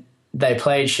 And they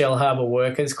played Shell Harbour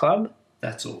Workers Club.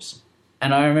 That's awesome.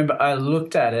 And I remember I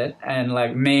looked at it, and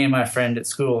like me and my friend at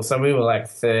school, so we were like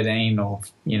 13 or,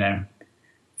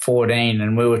 14,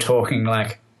 and we were talking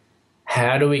like,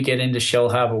 how do we get into Shell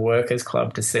Harbour Workers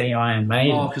Club to see Iron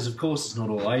Maiden? Oh, because of course it's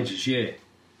not all ages, yeah.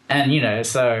 And,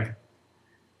 so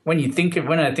when I think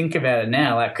about it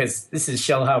now, like, because this is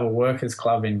Shell Harbour Workers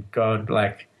Club in, God,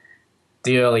 like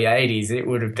the early 80s, it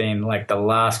would have been like the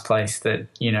last place that,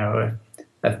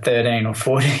 a 13 or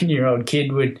 14-year-old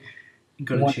kid would...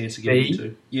 Got a chance to get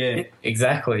into. Yeah.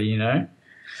 Exactly,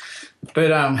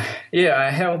 But,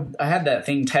 I had that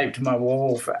thing taped to my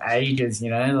wall for ages,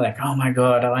 like, oh, my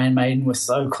God, Iron Maiden was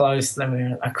so close.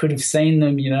 I could have seen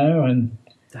them, and...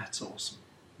 That's awesome.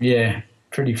 Yeah,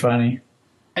 pretty funny.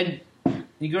 And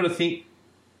you got to think,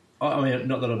 I mean,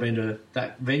 not that I've been to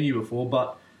that venue before,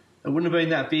 but it wouldn't have been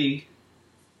that big.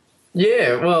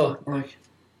 Yeah, well, like,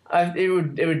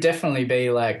 it would definitely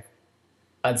be, like,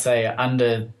 I'd say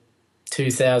under...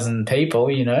 2,000 people,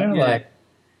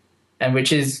 and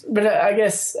which is, but I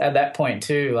guess at that point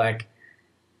too, like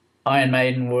Iron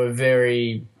Maiden were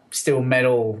very still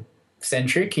metal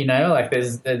centric, like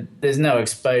there's no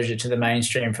exposure to the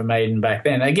mainstream for Maiden back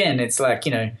then. Again, it's like,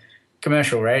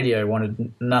 commercial radio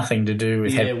wanted nothing to do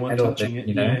with heavy metal, touching it,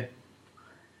 Yeah.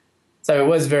 So it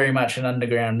was very much an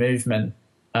underground movement.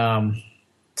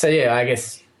 So yeah, I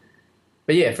guess.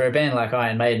 But yeah, for a band like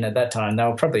Iron Maiden at that time, they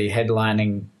were probably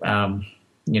headlining,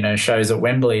 shows at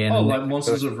Wembley. And like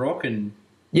Monsters of Rock and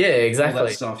yeah, exactly. All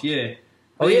that stuff, yeah.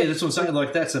 Oh, yeah, that's what I'm saying.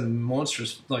 Like, that's a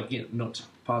monstrous, like, not to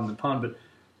pardon the pun, but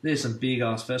there's some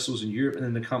big-ass festivals in Europe, and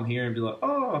then they come here and be like,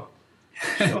 oh,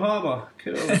 Shell Harbour,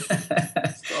 cool.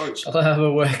 Shell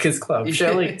Harbour Workers Club. Yeah.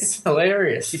 Shelley, it's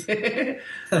hilarious. Yeah.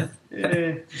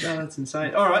 No, that's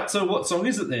insane. All right, so what song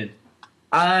is it then?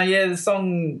 The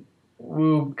song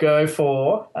we'll go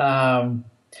for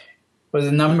was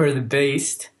A Number of the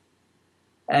Beast.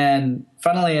 And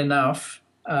funnily enough,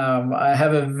 I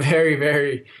have a very,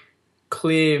 very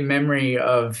clear memory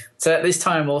of... So at this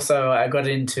time also I got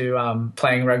into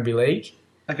playing rugby league.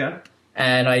 Okay.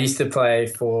 And I used to play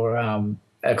for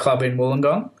a club in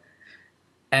Wollongong.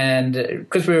 And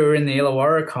because we were in the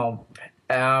Illawarra comp,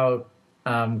 our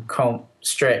comp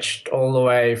stretched all the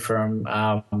way from,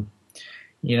 I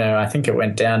think it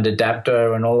went down to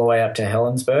Dapto and all the way up to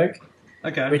Helensburgh.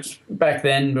 Okay. Which back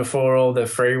then, before all the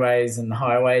freeways and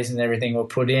highways and everything were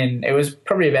put in, it was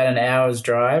probably about an hour's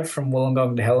drive from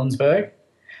Wollongong to Helensburgh.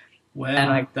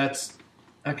 Wow, that's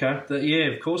okay. Yeah,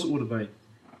 of course it would have been.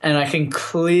 And I can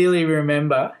clearly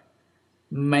remember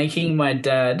making my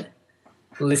dad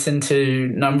listen to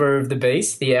Number of the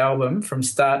Beast, the album, from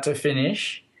start to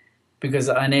finish, because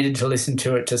I needed to listen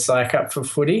to it to psych up for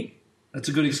footy. That's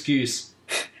a good excuse.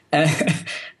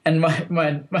 And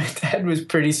my dad was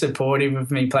pretty supportive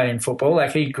of me playing football.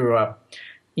 Like, he grew up,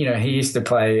 he used to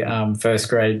play first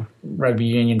grade rugby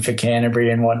union for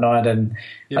Canterbury and whatnot, and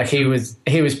he was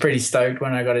pretty stoked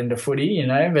when I got into footy,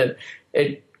 but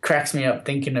it cracks me up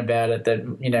thinking about it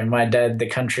that, my dad, the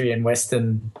country and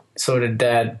western sort of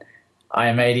dad,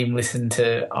 I made him listen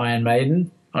to Iron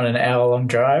Maiden on an hour-long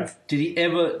drive. Did he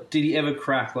ever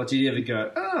crack? Like, did he ever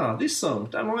go, this song,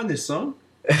 don't mind this song?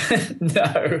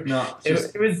 No.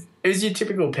 It was your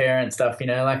typical parent stuff,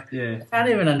 I can't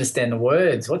even understand the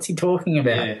words. What's he talking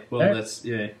about? Yeah, well,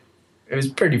 it was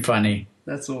pretty funny.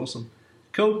 That's awesome.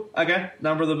 Cool. Okay,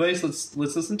 Number of the Beast. Let's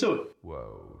listen to it.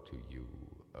 Woe to you,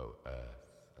 O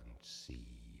earth and sea,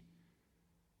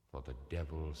 for the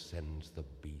devil sends the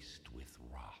beast with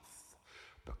wrath,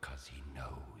 because he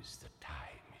knows the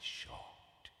time is short.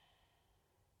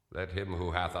 Let him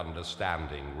who hath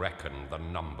understanding reckon the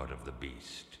number of the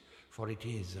beast, for it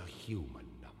is a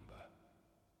human number.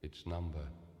 Its number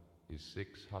is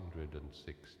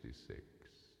 666.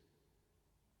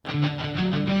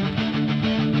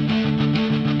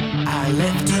 I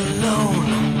left alone,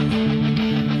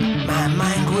 my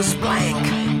mind was blank.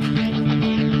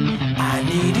 I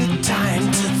needed time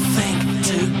to think,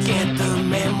 to get the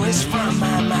memories from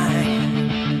my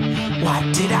mind.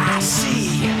 What did I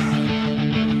see?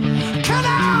 Can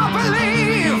I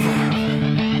believe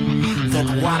that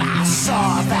what I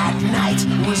saw that night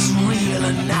was real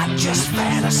and not just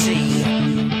fantasy?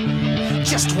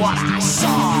 Just what I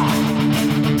saw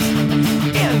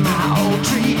in my old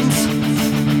dreams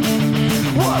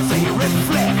were the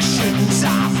reflections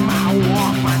of my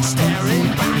Walkman staring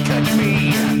back at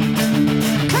me.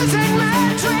 'Cause in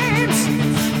my dreams,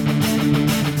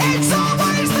 it's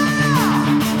always there,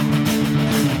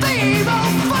 the evil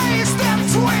face that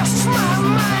twists my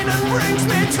mind and brings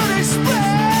me to despair.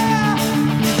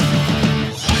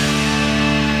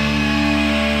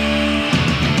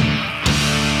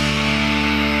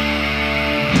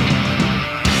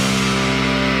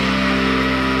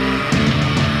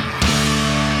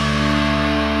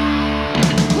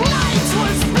 Night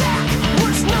was black,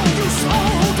 was no use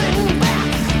holding.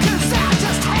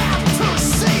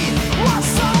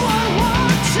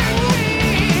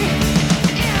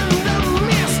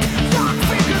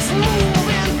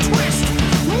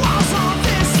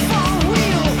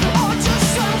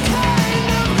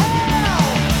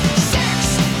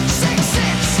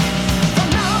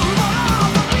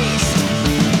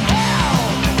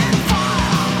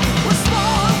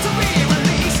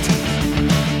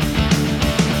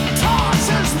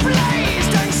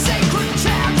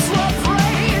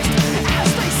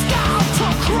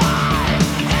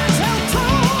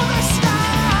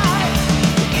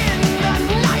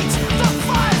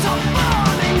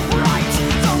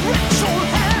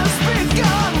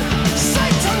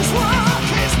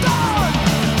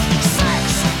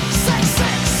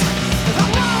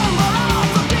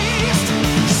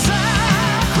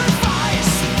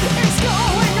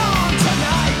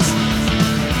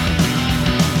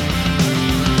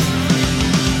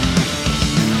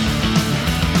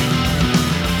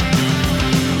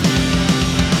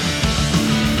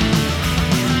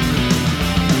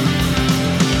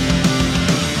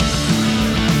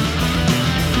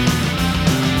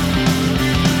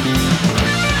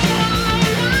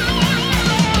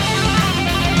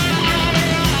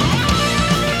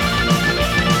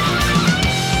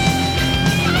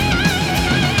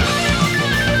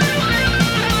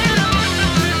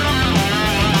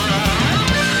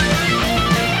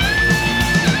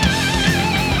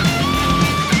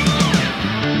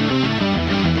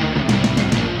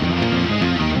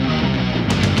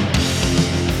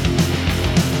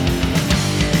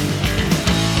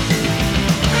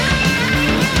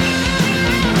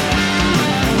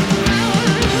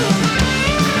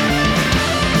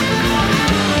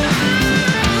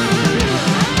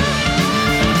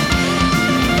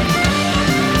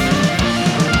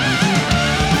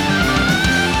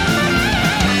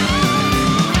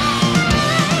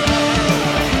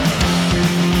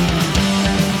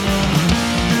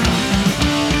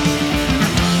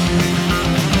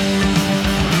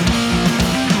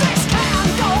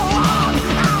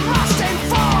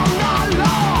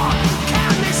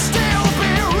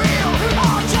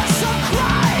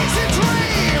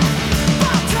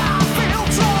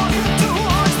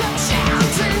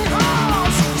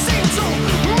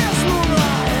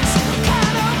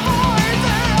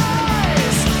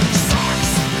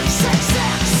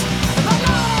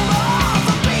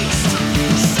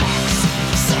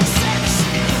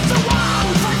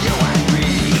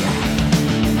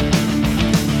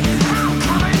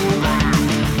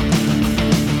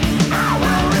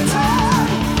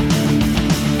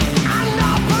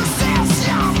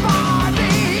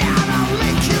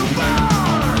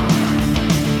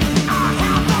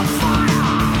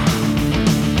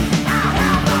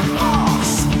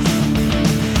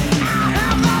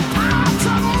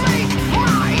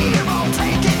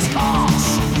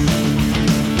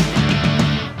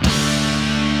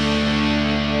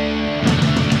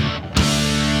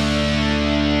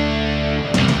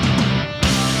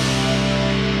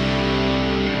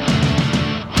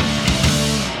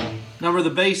 Number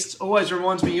of the Beast always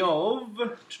reminds me of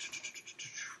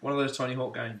one of those Tony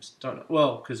Hawk games.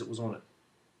 Because it was on it.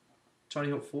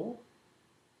 Tony Hawk 4?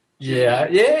 Yeah,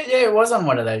 it was on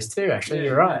one of those too, actually. Yeah.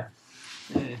 You're right.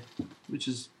 Yeah,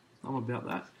 I'm about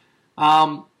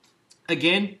that.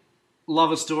 Again,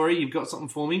 love a story. You've got something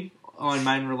for me, Iron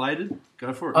Maiden related.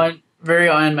 Go for it. Very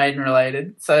Iron Maiden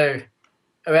related. So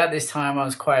about this time I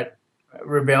was quite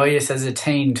rebellious as a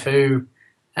teen too,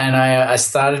 and I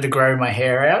started to grow my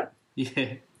hair out.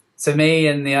 Yeah. So me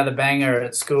and the other banger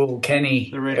at school, Kenny.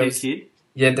 The redhead kid?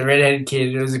 Yeah, the redheaded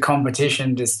kid. It was a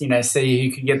competition to, see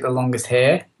who could get the longest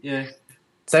hair. Yeah.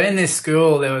 So in this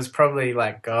school there was probably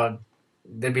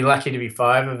there'd be lucky to be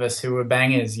 5 of us who were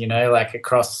bangers,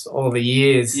 across all the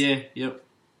years. Yeah, yep.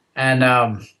 And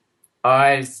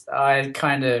I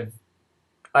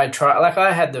tried,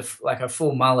 I had a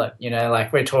full mullet,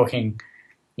 we're talking,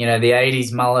 the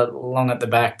 80s mullet, long at the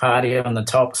back, party on the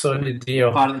top sort of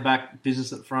deal. Part at the back,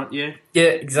 business at the front, yeah. Yeah,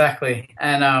 exactly.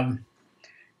 But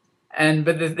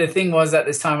the thing was, at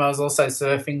this time I was also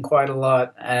surfing quite a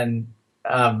lot and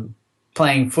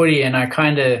playing footy, and I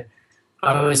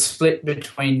was split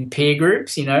between peer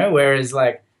groups, whereas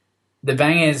the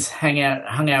bangers hung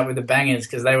out with the bangers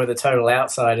because they were the total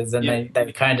outsiders, and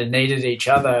they kind of needed each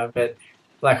other. But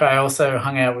I also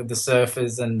hung out with the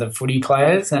surfers and the footy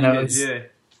players, and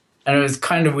it was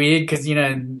kind of weird because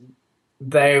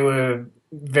they were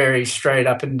very straight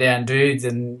up and down dudes,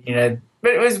 and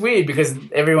but it was weird because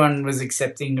everyone was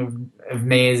accepting of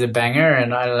me as a banger,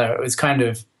 and I don't know, it was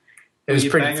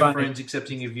pretty banger funny. Friends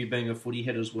accepting of you being a footy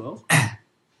head as well?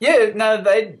 Yeah, no,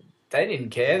 they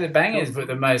didn't care. The bangers were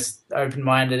the most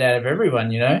open-minded out of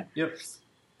everyone, Yep.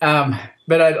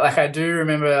 But I do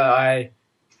remember I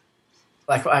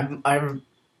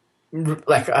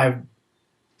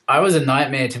was a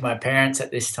nightmare to my parents at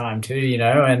this time too,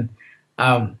 and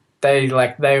they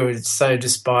were so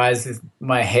despised with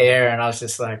my hair, and I was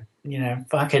just like,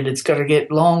 fuck it, it's got to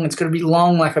get long, it's got to be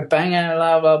long like a banger,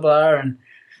 blah blah blah. And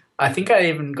I think I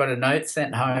even got a note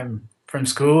sent home from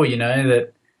school,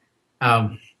 that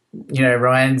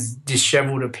Ryan's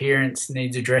disheveled appearance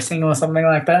needs addressing or something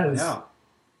like that. It was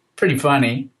pretty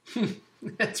funny.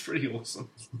 That's pretty awesome.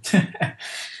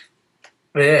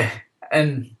 Yeah,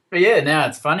 now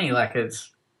it's funny.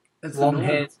 It's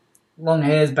long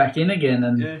hair's back in again,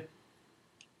 and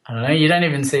I don't know. You don't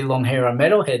even see long hair on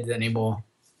metalheads anymore.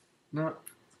 No,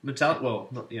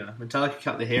 Metallica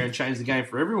cut their hair and changed the game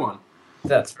for everyone.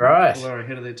 That's right. Well, they were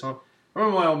ahead of their time. I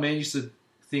remember my old man used to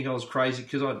think I was crazy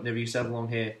because I never used to have long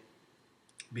hair.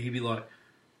 But he'd be like,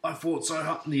 I fought so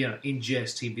hard, in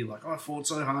jest, he'd be like, I fought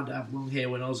so hard to have long hair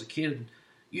when I was a kid, and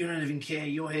you don't even care,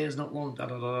 your hair's not long, da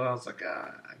da da. I was like,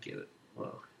 I get it.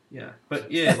 Well, yeah.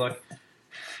 But yeah,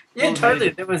 yeah, totally.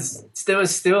 Hair. There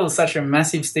was still such a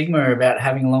massive stigma about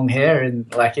having long hair in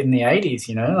the 80s,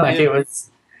 It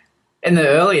was in the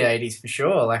early 80s for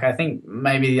sure. I think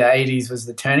maybe the 80s was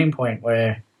the turning point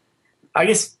where, I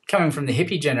guess coming from the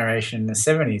hippie generation in the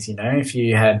 70s, if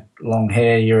you had long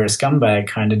hair, you're a scumbag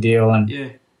kind of deal.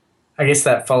 And I guess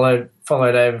that followed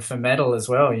over for metal as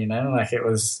well, it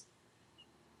was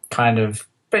kind of,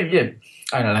 but yeah,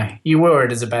 I don't know. You wore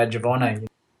it as a badge of honor.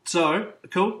 So,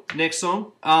 cool. Next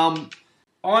song. I'm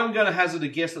going to hazard a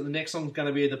guess that the next song's going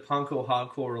to be either punk or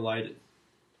hardcore related.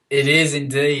 It is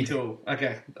indeed. Cool.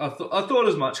 Okay. I thought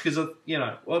as much because, we've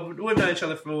known each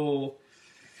other for...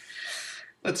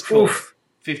 Let's call it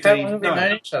 15. How long have we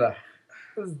known each other?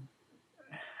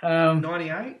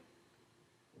 98?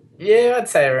 Yeah, I'd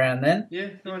say around then. Yeah,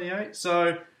 98.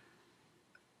 So,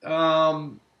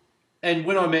 and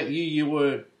when I met you,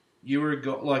 you were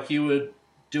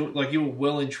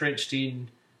well entrenched in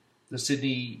the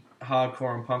Sydney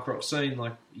hardcore and punk rock scene.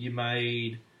 You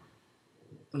made,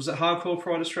 was it Hardcore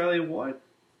Pride Australia wide?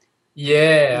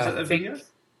 Yeah, was that the video?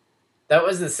 That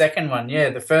was the second one, yeah.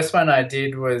 The first one I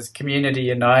did was Community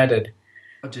United.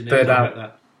 I didn't know about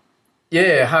that.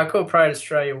 Yeah, Hardcore Pride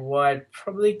Australia wide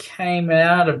probably came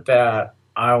out about,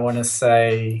 I want to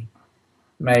say,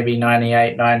 maybe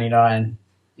 98, 99.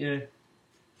 Yeah.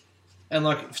 And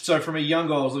so from a young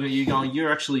guy, I was looking at you going,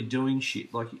 you're actually doing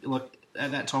shit. Like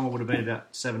at that time I would have been about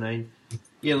 17.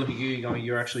 Yeah, look at you going,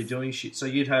 you're actually doing shit. So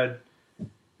you'd had,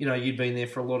 you'd been there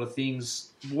for a lot of things.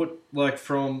 What,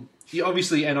 from... You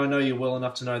obviously, and I know you well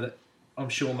enough to know that I'm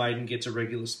sure Maiden gets a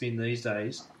regular spin these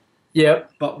days.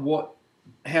 Yep. But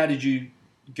how did you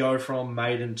go from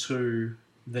Maiden to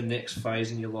the next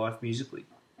phase in your life musically?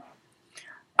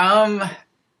 I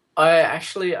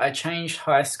changed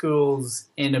high schools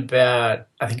in about,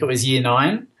 I think it was year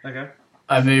 9. Okay.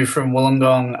 I moved from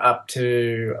Wollongong up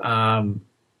to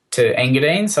to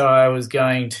Engadine, so I was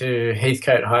going to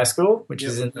Heathcote High School, which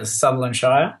is in the Sutherland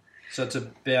Shire. So it's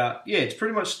about it's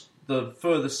pretty much the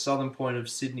furthest southern point of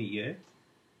Sydney, yeah.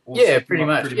 Or Pretty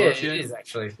much. It is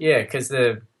actually. Yeah, because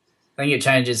I think it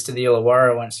changes to the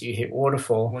Illawarra once you hit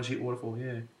Waterfall.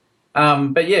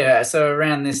 But yeah, so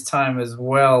around this time as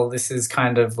well, this is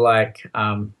kind of like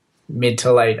mid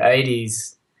to late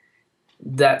 80s.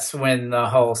 That's when the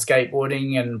whole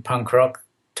skateboarding and punk rock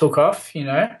took off, you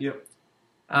know. Yep.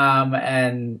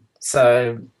 And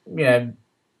so, you know,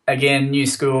 again, new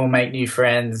school, make new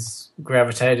friends,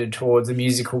 gravitated towards the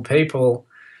musical people.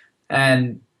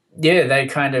 And yeah, they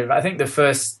kind of, I think the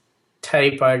first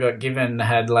tape I got given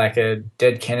had like a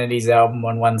Dead Kennedys album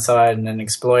on one side and an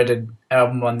Exploited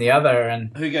album on the other.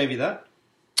 And who gave you that?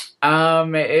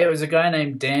 It was a guy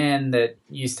named Dan that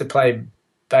used to play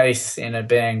bass in a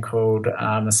band called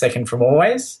A Second From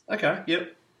Always. Okay,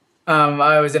 yep.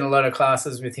 I was in a lot of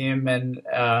classes with him, and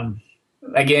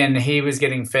again, he was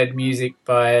getting fed music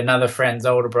by another friend's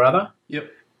older brother. Yep.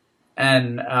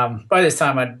 And by this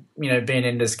time, I'd been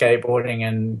into skateboarding,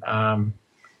 and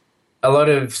a lot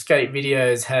of skate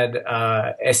videos had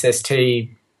SST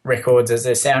records as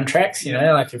their soundtracks. You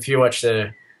know, like if you watch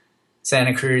the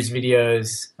Santa Cruz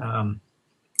videos,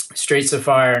 Streets of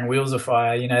Fire and Wheels of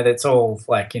Fire, you know, that's all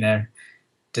like, you know,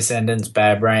 Descendants,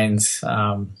 Bad Brains,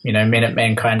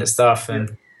 Minutemen kind of stuff.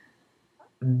 And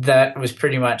that was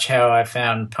pretty much how I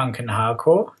found punk and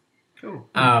hardcore. Cool.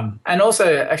 And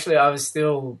also, actually, I was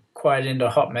still quite into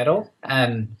hot metal,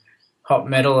 and hot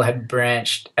metal had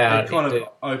branched out. They kind of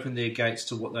opened their gates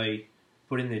to what they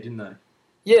put in there, didn't they?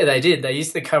 Yeah, they did. They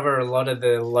used to cover a lot of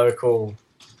the local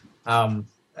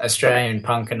Australian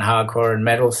punk and hardcore and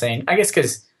metal scene. I guess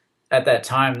because at that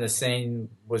time the scene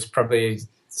was probably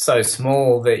so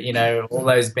small that, you know, all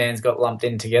those bands got lumped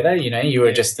in together. You know, you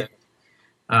were just,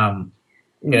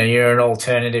 you're an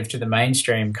alternative to the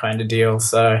mainstream kind of deal.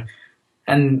 So,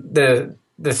 and the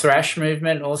thrash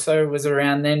movement also was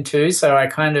around then too. So I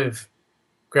kind of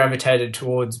gravitated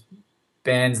towards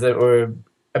bands that were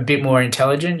a bit more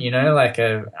intelligent, you know, like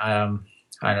a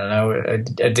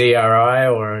DRI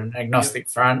or an Agnostic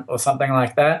Front or something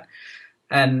like that.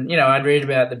 And, you know, I'd read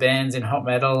about the bands in hot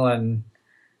metal and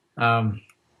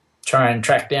try and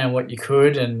track down what you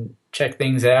could and check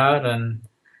things out. And,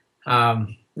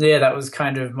 that was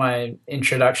kind of my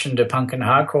introduction to punk and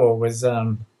hardcore was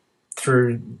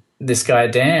through this guy,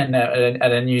 Dan,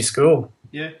 at a new school.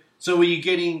 Yeah. So were you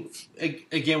getting,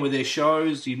 again, with their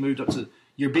shows, you moved up to,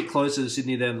 you're a bit closer to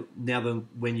Sydney now than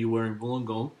when you were in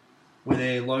Wollongong. Were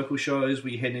there local shows? Were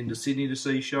you heading into Sydney to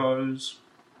see shows?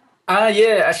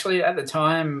 Yeah, actually, at the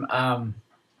time,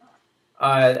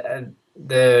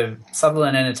 the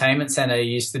Sutherland Entertainment Centre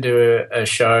used to do a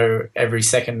show every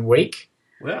second week.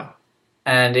 Wow.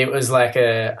 And it was like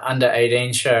a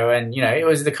under-18 show, and, you know, it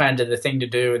was the kind of the thing to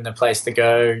do and the place to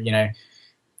go. You know,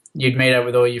 you'd meet up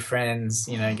with all your friends,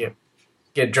 you know,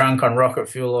 get drunk on rocket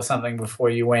fuel or something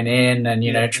before you went in, and,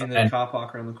 you know... in the car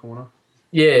park around the corner.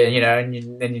 Yeah, you know,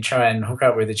 and then you try and hook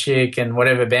up with a chick, and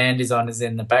whatever band is on is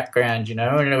in the background, you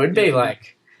know, and it would be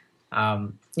like,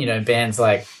 bands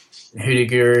like Hoodoo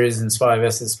Gurus and Spy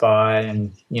vs. Spy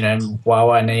and, you know,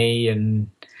 Wawa Knee and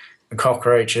the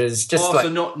Cockroaches. So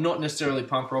not necessarily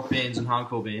punk rock bands and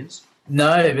hardcore bands?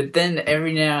 No, but then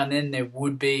every now and then there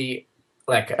would be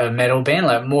like a metal band,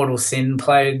 like Mortal Sin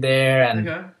played there,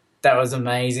 and that was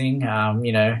amazing,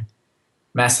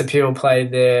 Mass Appeal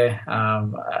played there.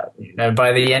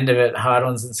 By the end of it,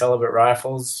 Hard-Ons and Celibate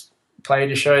Rifles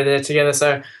played a show there together.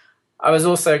 So I was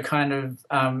also kind of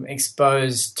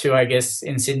exposed to, I guess,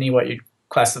 in Sydney, what you'd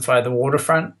classify the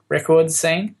waterfront records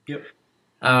scene. Yep.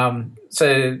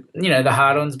 So, you know, the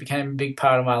Hard-Ons became a big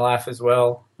part of my life as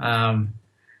well. But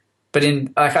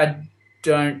I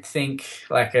don't think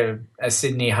like a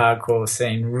Sydney hardcore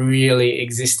scene really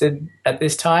existed at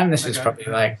this time. This was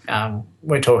probably like,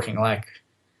 we're talking like,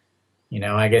 you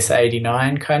know, I guess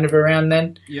 89 kind of around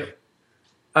then. Yep.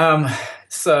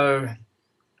 So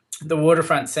the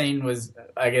waterfront scene was,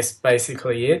 I guess,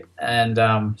 basically it. And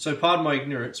so pardon my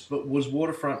ignorance, but was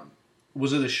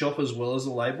it a shop as well as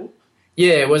a label?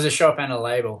 Yeah, it was a shop and a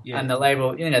label. Yeah. And the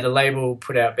label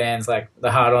put out bands like the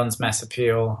Hard-Ons, Mass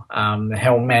Appeal, the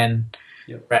Hellmen,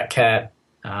 Rat Cat,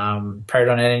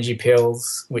 Proton Energy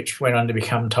Pills, which went on to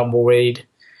become Tumbleweed,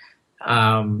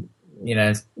 Spunk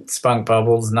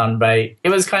Bubbles, Nunbait. It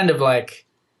was kind of like,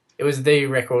 it was the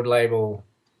record label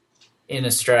in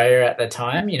Australia at the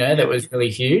time, you know, that was really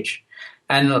huge.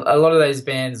 And a lot of those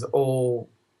bands all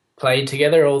played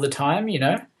together all the time, you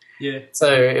know. Yeah.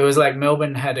 So it was like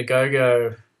Melbourne had a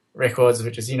Go-Go Records,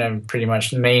 which is, you know, pretty much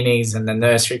the Meanies and the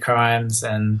Nursery Crimes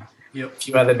and a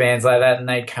few other bands like that, and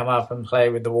they'd come up and play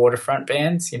with the Waterfront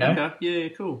bands, you know. Okay, yeah,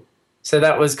 cool. So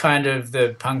that was kind of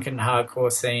the punk and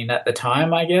hardcore scene at the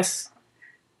time, I guess.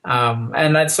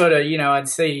 And I'd sort of, I'd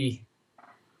see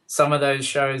some of those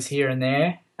shows here and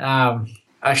there.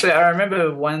 Actually, I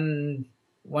remember one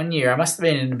year, I must have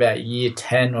been in about year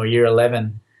 10 or year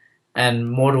 11,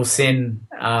 and Mortal Sin,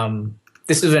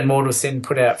 this was when Mortal Sin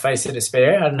put out Face of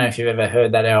Despair. I don't know if you've ever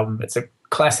heard that album. It's a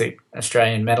classic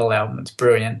Australian metal album. It's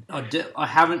brilliant. I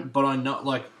haven't, but I know,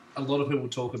 like, a lot of people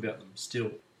talk about them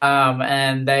still.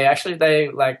 And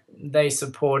they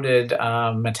supported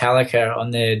Metallica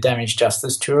on their Damaged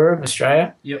Justice tour of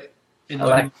Australia. Yep. In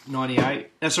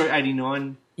 98.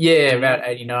 89. Yeah, about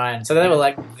 89. So they were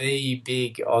like the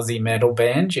big Aussie metal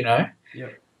band, you know.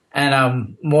 Yep.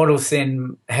 And Mortal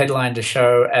Sin headlined a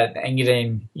show at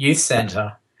Engadine Youth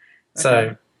Centre.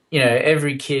 So,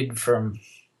 every kid from,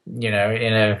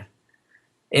 in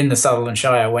the Sutherland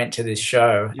Shire went to this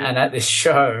show. Yep. And at this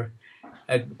show,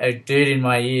 a dude in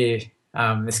my year,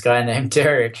 this guy named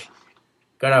Derek,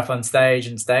 got up on stage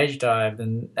and stage dived,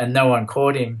 and no one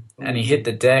caught him. And he hit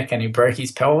the deck and he broke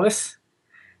his pelvis.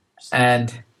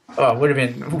 And it would have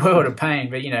been a world of pain,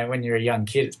 but when you're a young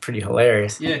kid, it's pretty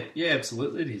hilarious. Yeah,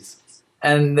 absolutely, it is.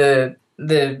 And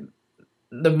the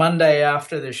Monday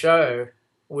after the show,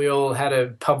 we all had a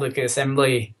public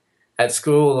assembly at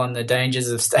school on the dangers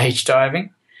of stage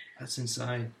diving. That's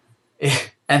insane.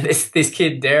 And this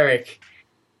kid Derek,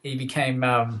 he became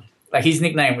his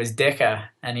nickname was Decker,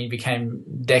 and he became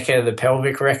Decker the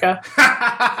Pelvic Wrecker.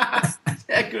 How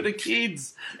good are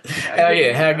kids? How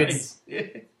good? Yeah.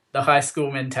 The high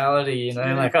school mentality,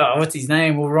 like, oh, what's his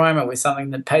name? We'll rhyme it with something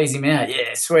that pays him out.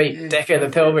 Yeah, sweet, yeah, Decker the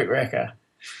Pelvic Wrecker.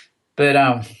 But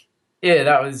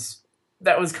that was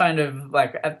kind of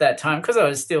like at that time, because I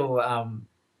was still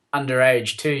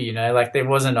underage too. Like there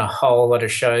wasn't a whole lot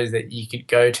of shows that you could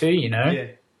go to. Yeah.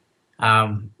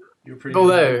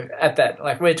 Although at that,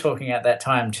 like we're talking at that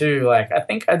time too. Like I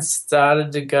think I'd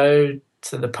started to go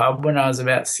to the pub when I was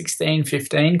about 16,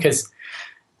 15, because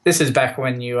this is back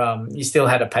when you still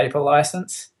had a paper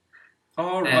license.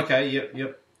 Oh, okay,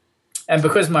 yep. And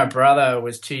because my brother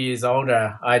was 2 years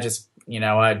older, I just,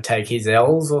 I'd take his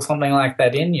L's or something like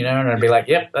that in, and I'd be like,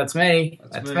 yep, that's me.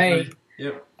 That's me.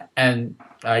 Yep. And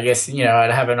I guess, I'd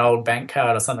have an old bank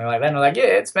card or something like that, and I'm like, yeah,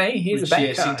 it's me. Here's a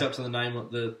bank card. Synced up to the name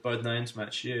of both names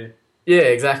match, yeah. Yeah,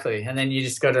 exactly. And then you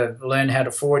just got to learn how to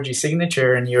forge your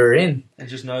signature and you're in. And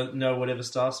just know whatever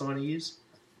star sign he is?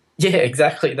 Yeah,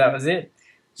 exactly. That was it.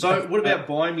 So, what about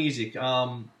buy music?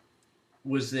 Were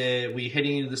you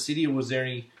heading into the city, or was there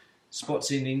any spots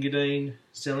in Engadine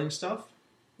selling stuff?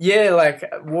 Yeah, like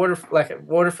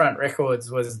Waterfront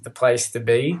Records was the place to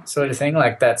be, sort of thing,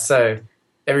 like that. So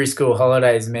every school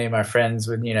holidays, me and my friends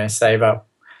would, save up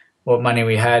what money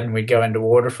we had, and we'd go into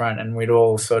Waterfront, and we'd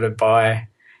all sort of buy.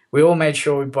 We all made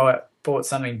sure we bought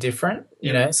something different,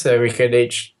 so we could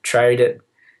each trade it.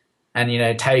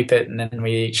 And, tape it, and then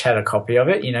we each had a copy of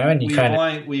it, and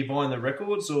were you buying the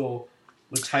records, or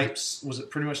were tapes, was it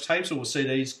pretty much tapes, or were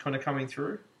CDs kind of coming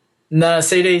through? No,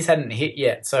 CDs hadn't hit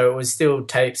yet, so it was still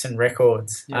tapes and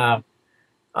records. Yeah.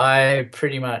 I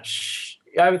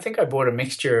would think I bought a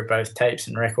mixture of both tapes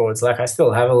and records. Like, I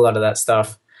still have a lot of that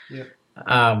stuff. Yeah.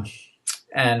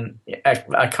 And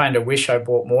I kind of wish I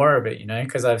bought more of it,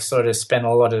 because I've sort of spent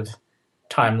a lot of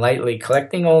time lately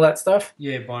collecting all that stuff.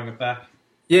 Yeah, buying it back.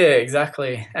 Yeah,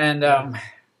 exactly. And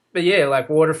but yeah, like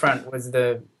Waterfront was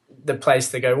the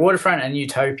place to go. Waterfront and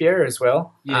Utopia as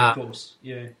well. Yeah, of course.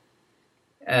 Yeah.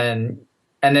 And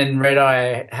then Red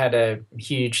Eye had a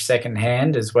huge second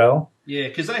hand as well. Yeah,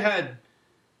 because they had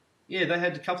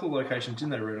a couple of locations,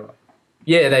 didn't they, Red Eye?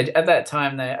 Yeah, at that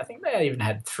time I think they even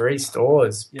had 3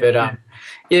 stores. Yeah,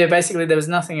 but basically there was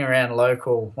nothing around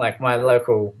local. Like my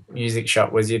local music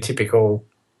shop was your typical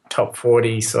top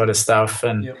 40 sort of stuff,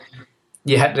 and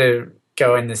you had to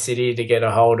go in the city to get a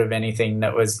hold of anything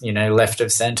that was, left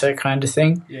of centre kind of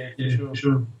thing. Yeah,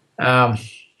 sure.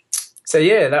 So,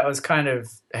 yeah, that was kind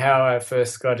of how I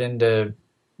first got into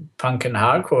punk and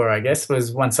hardcore, I guess,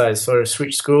 was once I sort of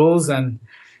switched schools and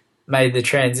made the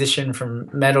transition from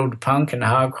metal to punk and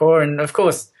hardcore. And, of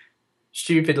course,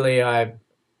 stupidly, I,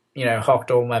 hocked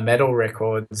all my metal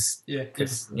records. Yeah.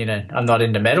 Because, I'm not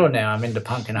into metal now. I'm into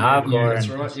punk and hardcore. Yeah, that's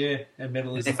right, yeah. And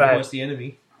metal is almost the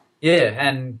enemy. Yeah,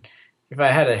 and if I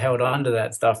had held on to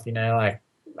that stuff,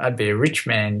 I'd be a rich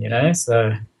man,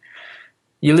 so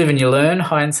you live and you learn,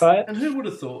 hindsight. And who would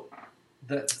have thought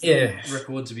that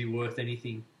records would be worth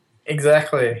anything?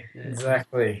 Exactly,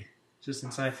 exactly. Just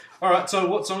insane. All right, so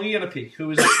what song are you going to pick? Who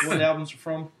is it? What albums are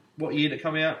from? What year did it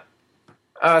come out?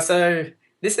 So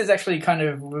this is actually kind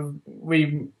of,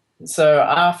 we so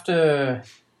after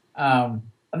I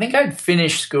think I'd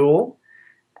finished school,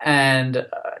 and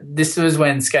this was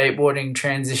when skateboarding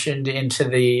transitioned into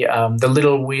the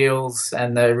little wheels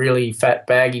and the really fat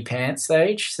baggy pants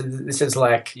stage. So this is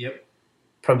like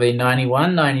probably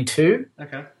 91, 92.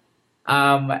 Okay.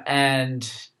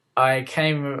 And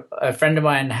a friend of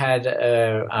mine had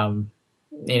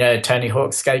Tony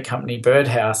Hawk's skate company,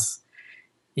 Birdhouse.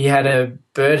 He had a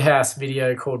Birdhouse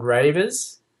video called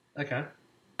Ravers. Okay.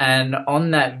 And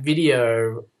on that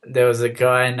video, there was a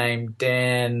guy named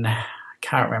Dan, I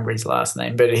can't remember his last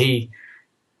name, but he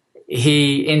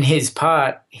in his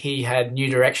part, he had New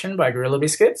Direction by Gorilla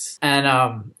Biscuits.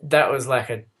 And that was like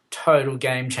a total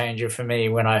game changer for me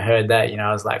when I heard that.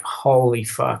 I was like, holy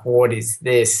fuck, what is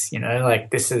this?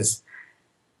 Like, this is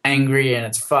angry and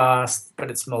it's fast, but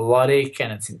it's melodic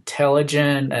and it's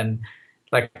intelligent. And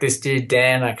like this dude,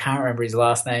 Dan, I can't remember his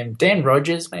last name, Dan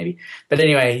Rogers maybe. But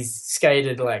anyway, he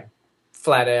skated like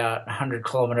flat out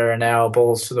 100-kilometer-an-hour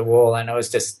balls to the wall. And it was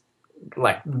just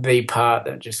like the part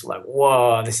that just like,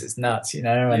 whoa, this is nuts, And,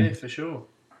 yeah, for sure.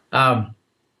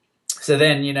 So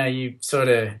then, you sort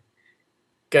of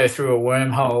go through a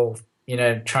wormhole,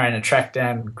 trying to track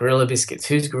down Gorilla Biscuits.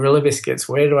 Who's Gorilla Biscuits?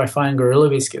 Where do I find Gorilla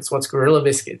Biscuits? What's Gorilla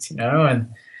Biscuits?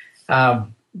 And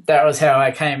that was how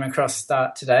I came across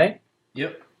Start Today.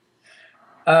 Yep.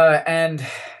 And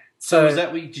so was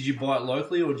that did you buy it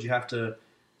locally, or did you have to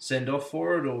send off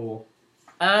for it, or?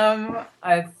 I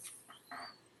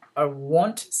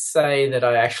want to say that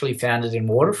I actually found it in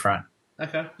Waterfront.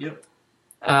 Okay. Yep.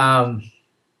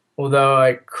 Although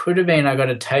it could have been I got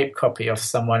a tape copy off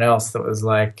someone else that was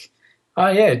like, oh,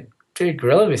 yeah, dude,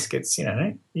 Gorilla Biscuits,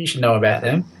 you should know about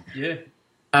them. Yeah.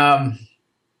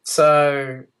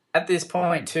 So at this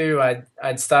point, too,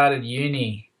 I'd started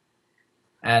uni,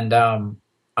 and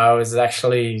I was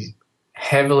actually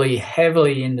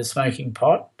heavily into smoking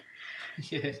pot.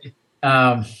 Yeah.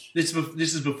 This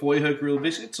is before you heard Gorilla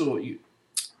Biscuits, or you?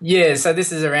 Yeah, so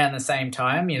this is around the same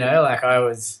time, like I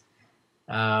was...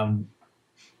 I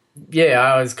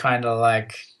was kind of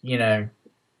like, I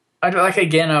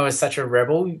was such a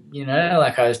rebel,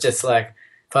 like I was just like,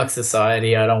 fuck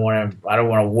society. I don't want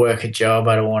to work a job.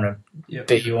 I don't want to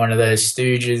be one of those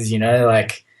stooges,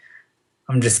 like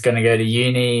I'm just going to go to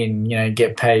uni and,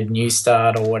 get paid New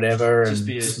Start or whatever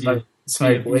just and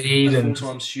smoke weed. A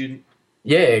full-time student.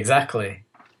 Yeah, exactly.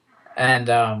 And,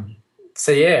 that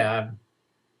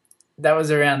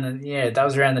was around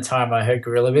the time I heard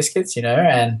Gorilla Biscuits,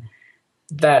 and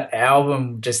that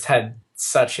album just had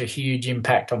such a huge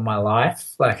impact on my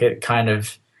life. Like it kind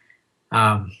of,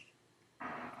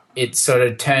 it sort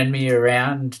of turned me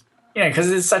around,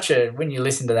 because it's when you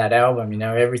listen to that album,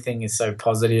 everything is so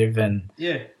positive and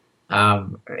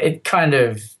it kind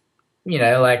of,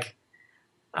 I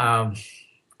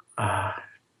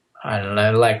don't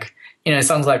know, like,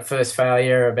 songs like First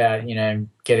Failure about,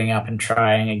 getting up and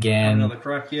trying again. Another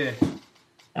crack, yeah.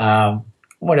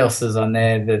 What else is on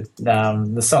there?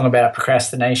 The song about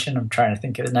procrastination, I'm trying to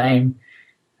think of the name.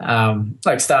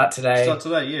 Like Start Today. Start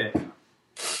Today, yeah.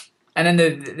 And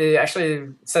then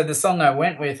the song I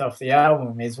went with off the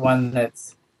album is one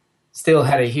that's still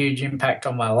had a huge impact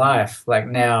on my life, like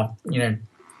now,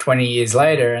 20 years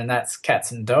later, and that's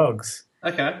Cats and Dogs.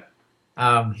 Okay.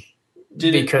 Sorry,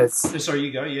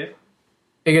 you go, yeah.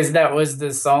 Because that was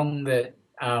the song that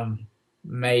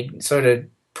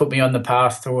put me on the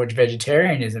path towards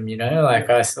vegetarianism, like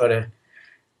I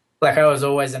was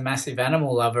always a massive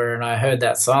animal lover, and I heard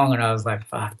that song and I was like,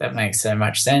 fuck, that makes so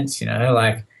much sense,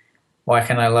 like why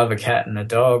can I love a cat and a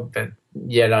dog, but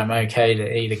yet I'm okay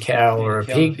to eat a cow or a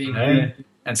pig, Yeah. And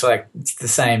it's like, it's the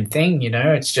same thing,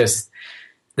 it's just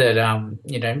that,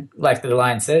 like the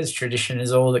line says, tradition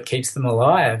is all that keeps them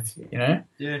alive, Yeah.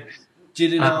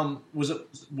 Did it, was it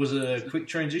a quick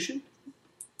transition?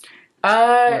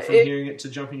 From hearing it to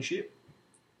jumping ship?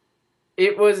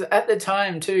 It was at the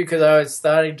time too, because I was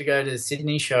starting to go to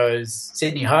Sydney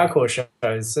hardcore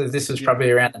shows. So this was probably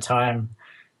around the time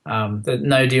that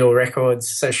No Deal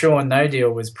Records. So Sean No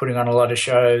Deal was putting on a lot of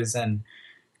shows, and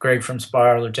Greg from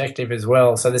Spiral Objective as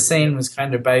well. So the scene was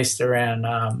kind of based around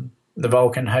the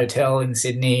Vulcan Hotel in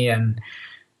Sydney, and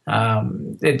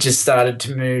it just started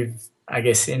to move, I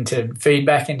guess, into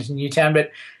feedback into Newtown.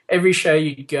 But every show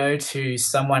you'd go to,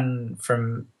 someone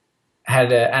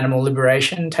had an animal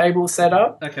liberation table set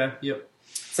up. Okay, yep.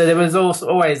 So there was also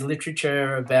always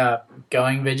literature about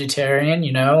going vegetarian,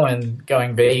 and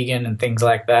going vegan and things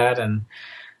like that. And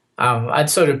I'd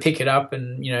sort of pick it up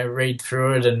and, read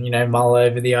through it and, mull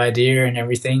over the idea and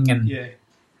everything. And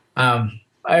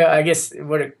I guess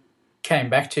what it came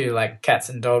back to, like Cats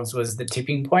and Dogs, was the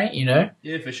tipping point,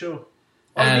 Yeah, for sure.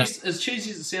 As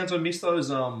cheesy as it sounds, I miss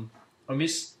those. I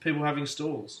miss people having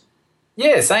stalls.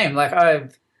 Yeah, same.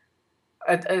 Like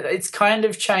it's kind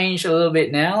of changed a little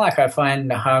bit now. Like I find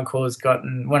the hardcore's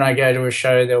gotten, when I go to a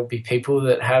show, there'll be people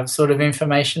that have sort of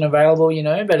information available, you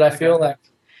know, but I feel like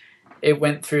it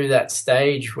went through that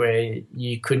stage where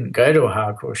you couldn't go to a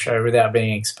hardcore show without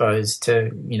being exposed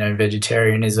to, you know,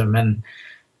 vegetarianism. And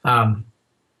I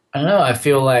don't know, I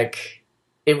feel like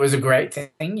it was a great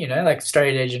thing, you know, like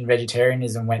straight edge and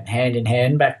vegetarianism went hand in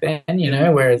hand back then, you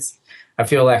know, whereas I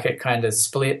feel like it kind of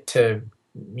split to,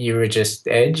 you were just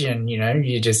edge and, you know,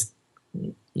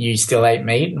 you still ate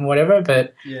meat and whatever.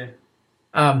 But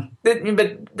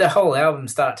but the whole album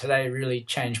Start Today really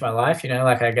changed my life, you know,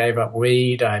 like I gave up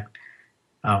weed, I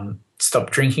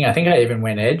stopped drinking. I think I even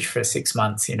went edge for 6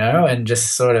 months, you know, and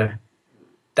just sort of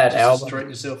that just album. Straighten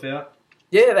yourself out.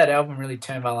 Yeah, that album really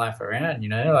turned my life around, you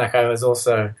know. Like I was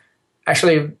also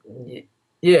actually,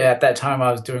 at that time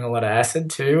I was doing a lot of acid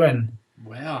too. And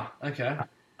wow, okay.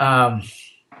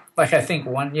 Like I think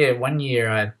one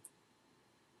year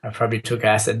I probably took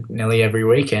acid nearly every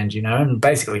weekend, you know, and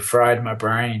basically fried my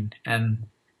brain. And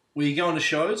were you going to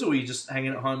shows, or were you just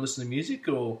hanging at home listening to music,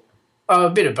 or? Oh, a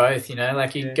bit of both, you know.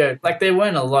 Like you'd go, like there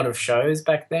weren't a lot of shows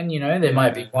back then, you know. There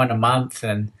might be one a month,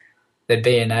 and there'd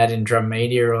be an ad in Drum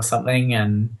Media or something,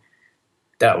 and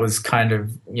that was kind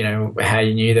of, you know, how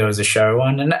you knew there was a show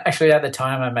on. And actually, at the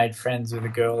time, I made friends with a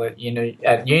girl at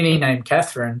uni named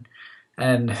Catherine,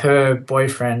 and her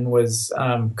boyfriend was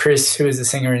Chris, who was a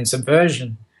singer in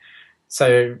Subversion.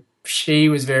 So she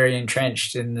was very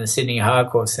entrenched in the Sydney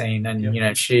hardcore scene, and you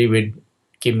know, she would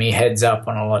give me heads up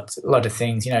on a lot of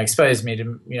things, you know, exposed me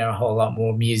to, you know, a whole lot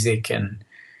more music and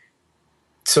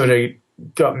sort of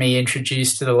got me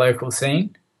introduced to the local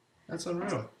scene. That's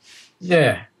unreal.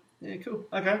 Yeah. Yeah, cool.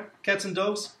 Okay. Cats and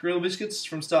Dogs, Gorilla Biscuits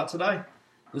from Start Today.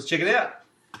 Let's check it out.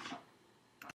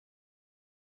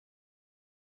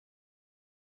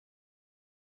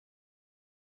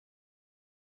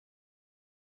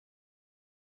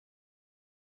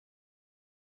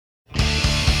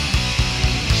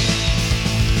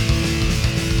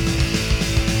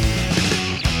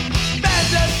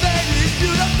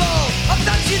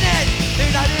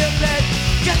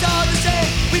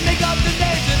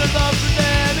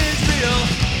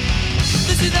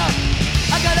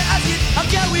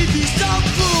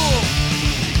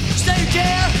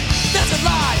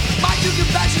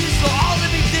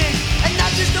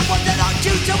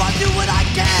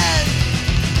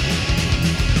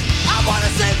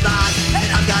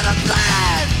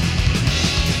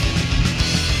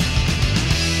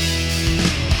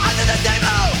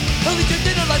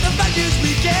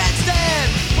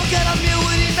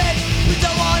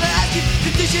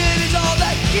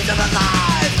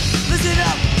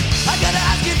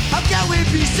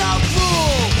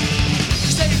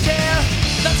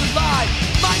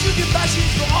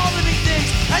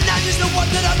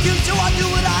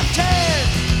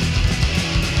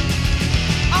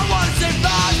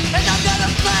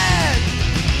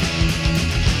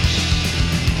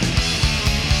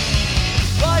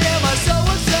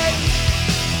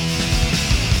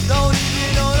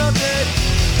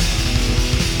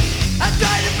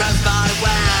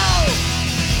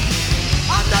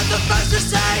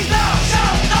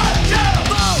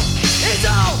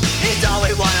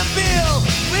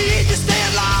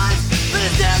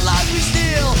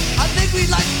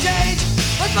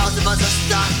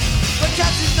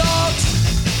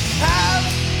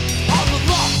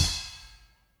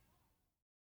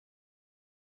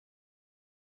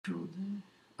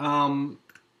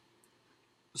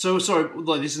 So, sorry,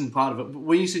 like this isn't part of it, but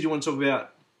when you said you want to talk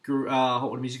about Hot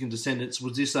Water Music and Descendants,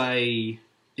 was this a...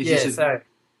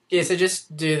 So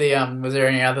just do the... was there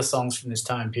any other songs from this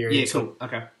time period? Yeah, cool,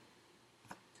 okay.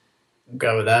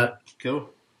 Go with that. Cool.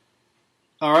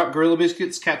 All right, Gorilla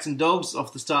Biscuits, Cats and Dogs,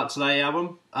 off the Start Today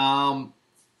album.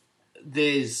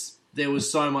 There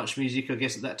was so much music, I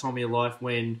guess, at that time of your life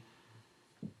when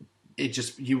it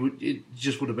just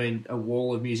would have been a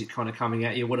wall of music kind of coming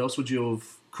at you. What else could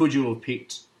you have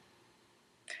picked?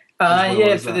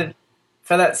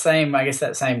 For that same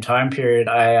time period,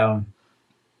 I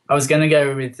was going to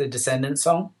go with the Descendants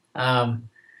song,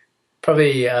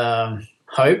 probably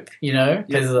Hope, you know,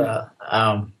 because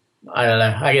I don't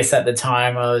know. I guess at the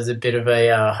time I was a bit of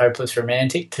a hopeless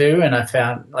romantic too, and I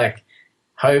found like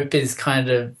Hope is kind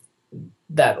of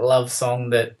that love song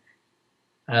that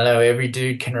I don't know every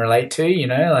dude can relate to. You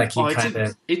know, like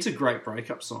it's a great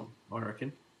breakup song, I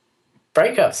reckon.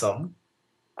 Breakup song.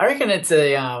 I reckon it's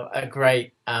a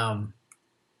great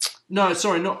No,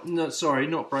 sorry,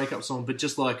 not breakup song, but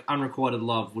just like unrequited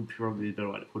love would probably be a better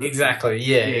way to put it. Exactly.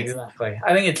 Yeah, exactly.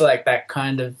 I think it's like that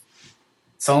kind of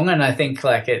song, and I think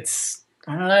like it's,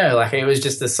 I don't know, like it was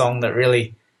just a song that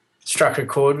really struck a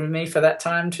chord with me for that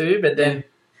time too. But then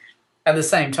at the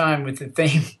same time, with the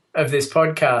theme of this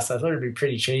podcast, I thought it'd be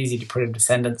pretty cheesy to put a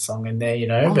Descendants song in there, you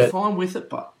know. I'm but fine with it,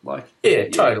 but like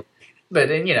totally. But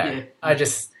then, you know, I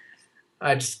just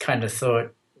kind of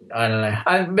thought, I don't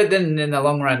know. But then in the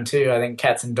long run too, I think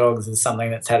Cats and Dogs is something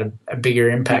that's had a bigger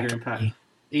impact. Are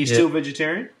you still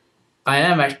vegetarian? I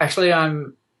am. Actually,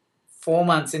 I'm 4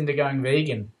 months into going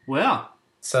vegan. Wow.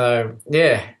 So,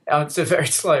 yeah, it's a very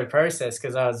slow process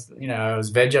because I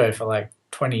was veggie for like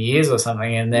 20 years or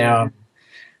something, and now I'm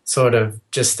sort of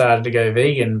just started to go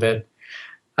vegan. But,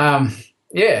 and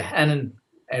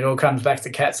it all comes back to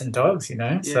cats and dogs, you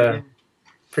know,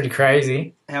 pretty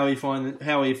crazy. How are you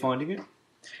finding it?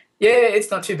 Yeah, it's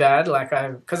not too bad. Like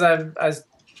I've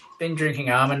been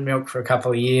drinking almond milk for a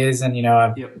couple of years, and you know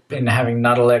I've been having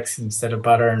Nuttelex instead of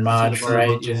butter and marge for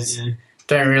ages. Yeah.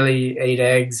 Don't really eat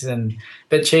eggs,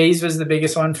 but cheese was the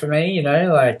biggest one for me. You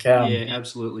know, like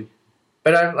absolutely.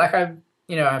 But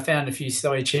I found a few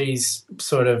soy cheese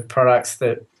sort of products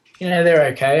that they're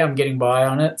okay. I'm getting by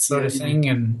on it, sort of thing,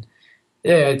 and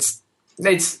it's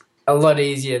a lot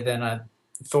easier than I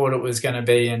thought it was going to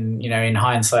be, and in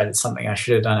hindsight it's something I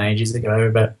should have done ages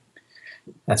ago, but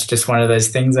that's just one of those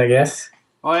things, I guess.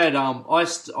 I had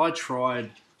I tried,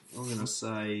 I'm going to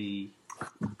say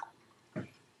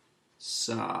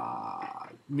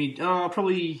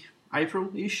probably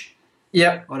April-ish.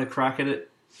 Yep. I had a crack at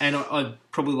it, and I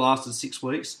probably lasted 6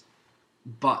 weeks,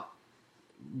 but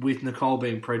with Nicole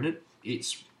being pregnant,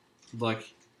 it's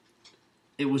like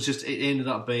it ended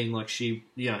up being like she,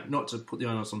 not to put the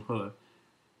onus on her,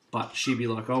 but she'd be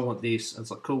like, I want this. And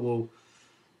it's like, cool, well,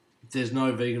 there's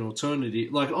no vegan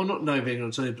alternative. Like, not no vegan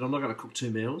alternative, but I'm not going to cook 2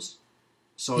 meals.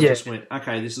 So I just went,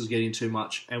 okay, this is getting too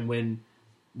much. And when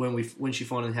she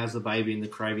finally has the baby and the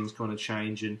cravings kind of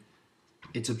change and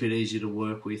it's a bit easier to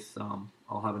work with,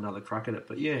 I'll have another crack at it.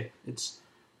 But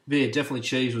definitely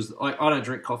cheese was. I don't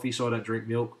drink coffee, so I don't drink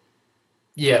milk.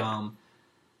 Yeah.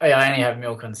 I only have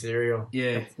milk on cereal.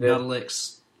 Yeah,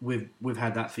 Nuttelex. We've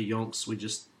had that for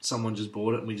yonks. Someone just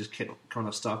bought it and we just kept kind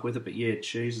of stuck with it. But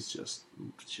cheese is just.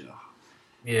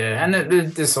 Yeah, and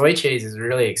the soy cheese is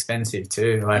really expensive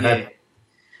too. Like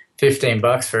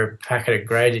 $15 for a packet of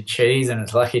grated cheese, and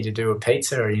it's lucky to do a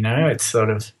pizza. It's sort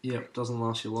of. Yeah, it doesn't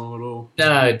last you long at all.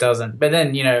 No, it doesn't. But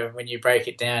then when you break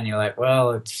it down, you're like,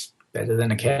 well, it's better than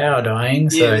a cow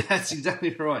dying. So. Yeah, that's exactly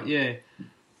right. Yeah,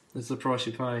 that's the price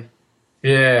you pay.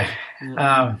 Yeah.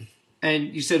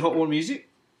 And you said Hot Water Music?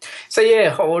 So,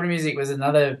 Hot Water Music was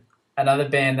another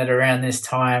band that around this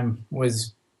time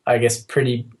was, I guess,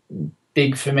 pretty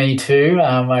big for me too.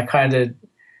 I kind of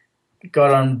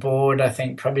got on board, I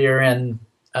think, probably around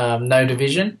No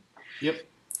Division. Yep.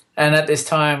 And at this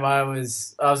time, I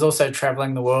was also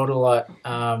traveling the world a lot,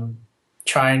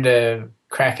 trying to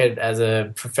crack it as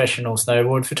a professional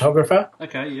snowboard photographer.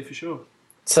 Okay, yeah, for sure.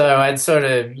 So I'd sort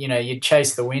of, you'd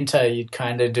chase the winter, you'd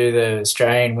kind of do the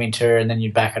Australian winter, and then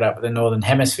you'd back it up with the Northern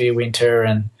Hemisphere winter,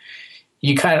 and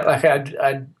you kind of, like,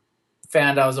 I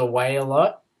found I was away a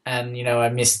lot, and, I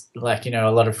missed, like, a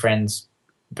lot of friends'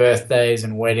 birthdays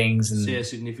and weddings. And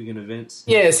significant events.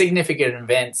 Yeah, significant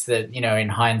events that, in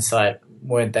hindsight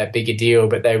weren't that big a deal,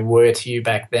 but they were to you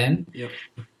back then. Yep.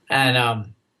 And,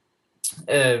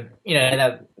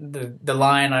 that the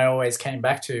line I always came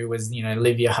back to was,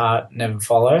 live your heart, never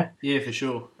follow. Yeah, for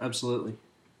sure. Absolutely.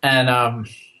 And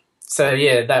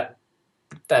that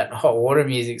Hot Water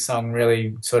Music song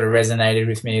really sort of resonated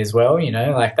with me as well,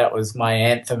 like that was my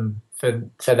anthem for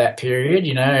that period.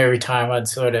 Every time I'd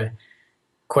sort of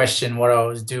question what I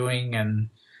was doing and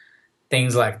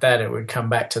things like that, it would come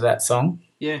back to that song.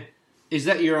 Yeah. Is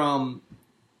that your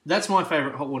that's my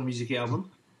favourite Hot Water Music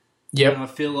album. Yep. And I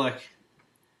feel like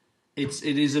it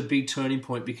is a big turning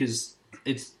point because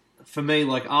it's, for me,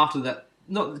 like after that,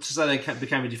 not to say they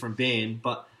became a different band,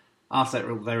 but after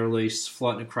that they released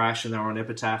Flight and a Crash and they were on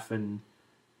Epitaph and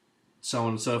so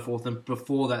on and so forth. And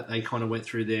before that they kind of went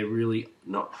through their really,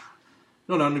 not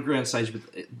underground stage, but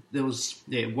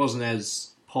it wasn't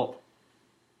as pop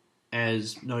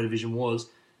as No Division was.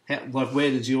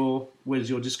 Where does your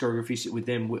discography sit with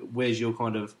them? Where's your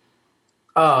kind of...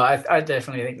 Oh, I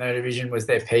definitely think No Division was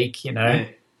their peak, Yeah.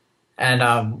 And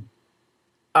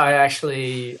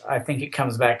I think it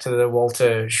comes back to the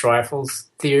Walter Schreifel's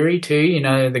theory too.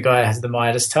 The guy has the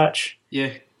Midas touch.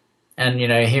 Yeah. And,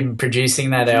 him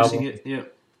producing that album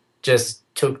just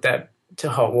took that to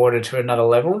Hot Water to another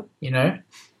level, Yeah,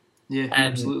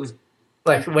 absolutely.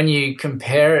 like when you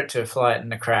compare it to Flight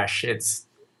and the Crash, it's,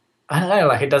 I don't know,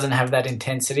 like it doesn't have that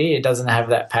intensity, it doesn't have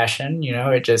that passion, you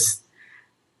know, it just,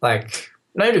 like,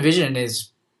 No Division is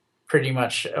pretty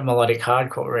much a melodic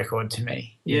hardcore record to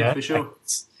me. You know? For sure. Like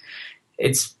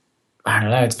it's, I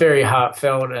don't know, it's very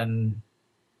heartfelt and,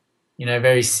 you know,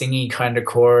 very singy kind of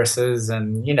choruses,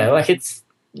 and, you know, like it's,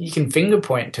 you can finger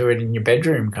point to it in your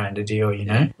bedroom kind of deal, you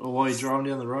know? Or while you're driving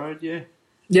down the road, yeah.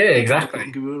 Yeah, exactly.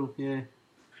 Good, yeah.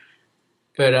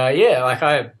 But, yeah, like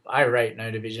I rate No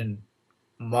Division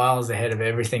miles ahead of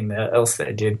everything else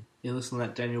they did. You listen to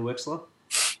that Daniel Wexler?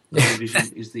 No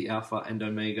Division is the alpha and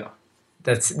omega.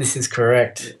 This is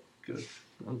correct. Yeah, good.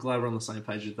 I'm glad we're on the same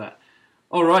page with that.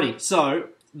 Alrighty, so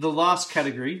the last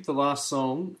category, the last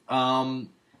song,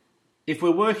 if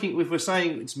we're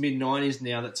saying it's mid-90s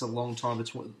now, that's a long time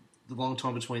between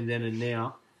then and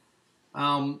now.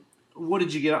 What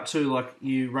did you get up to? Like,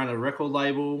 you ran a record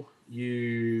label,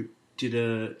 you did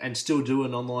and still do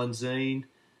an online zine,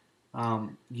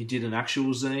 you did an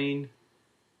actual zine.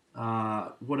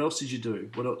 What else did you do?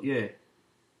 What else? Yeah.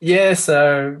 Yeah,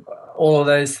 so all of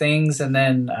those things, and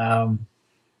then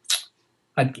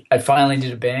I finally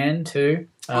did a band too.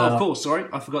 Of course, sorry,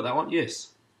 I forgot that one. Yes.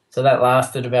 So that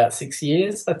lasted about 6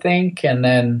 years, I think, and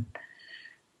then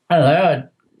I don't know. I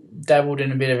dabbled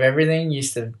in a bit of everything.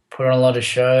 Used to put on a lot of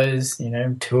shows, you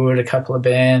know, toured a couple of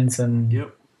bands, and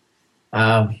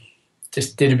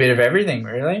just did a bit of everything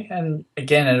really. And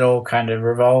again, it all kind of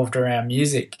revolved around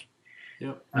music.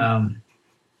 Yep. And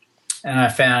I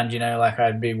found, you know, like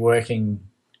I'd be working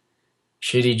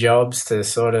shitty jobs to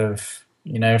sort of,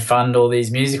 you know, fund all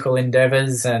these musical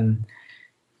endeavors, and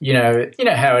you know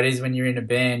how it is when you're in a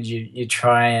band, you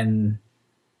try and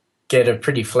get a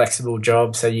pretty flexible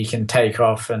job so you can take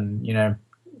off and, you know,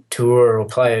 tour or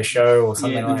play a show or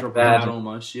something like that.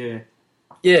 Almost, yeah.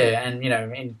 Yeah, and, you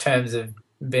know, in terms of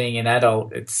being an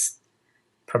adult, it's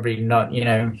probably not, you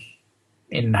know,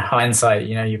 in hindsight,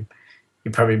 you know, you're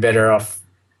probably better off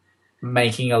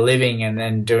making a living and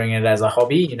then doing it as a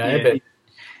hobby, you know, but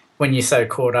when you're so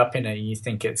caught up in it, you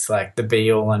think it's like the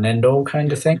be-all and end-all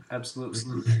kind of thing.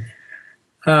 Absolutely.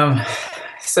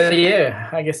 So, yeah,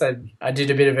 I guess I did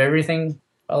a bit of everything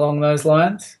along those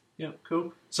lines. Yeah,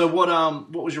 cool. So what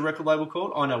was your record label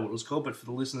called? I know what it was called, but for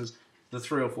the listeners, the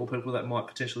 3 or 4 people that might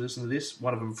potentially listen to this,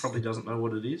 one of them probably doesn't know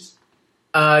what it is.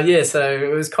 Yeah, so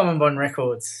it was Common Bond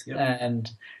Records, and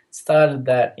started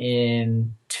that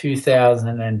in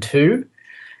 2002.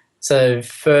 So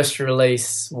first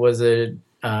release was a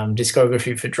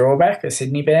discography for Drawback, a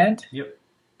Sydney band. Yep.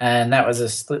 And that was a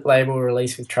split label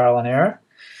release with Trial and Error.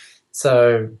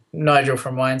 So Nigel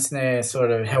from Winesnare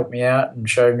sort of helped me out and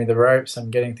showed me the ropes on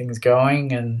getting things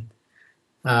going. And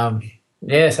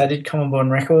yes, I did Common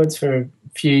Bond Records for a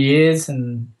few years,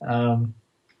 and I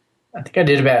think I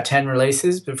did about 10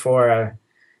 releases before I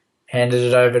handed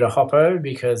it over to Hoppo,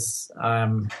 because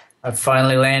I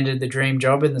finally landed the dream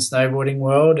job in the snowboarding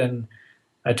world, and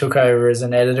I took over as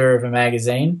an editor of a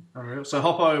magazine. Unreal. So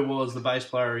Hoppo was the bass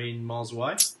player in Miles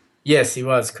Away? Yes, he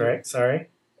was, correct, sorry.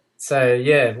 So,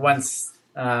 yeah, once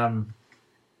Common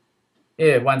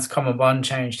Bond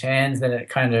changed hands, then it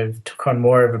kind of took on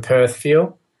more of a Perth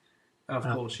feel. Of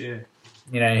course, yeah.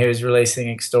 You know, he was releasing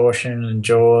Extortion and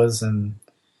Jaws and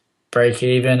Break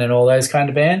Even and all those kind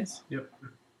of bands. Yep.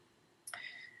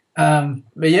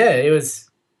 But yeah, it was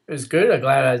good. I'm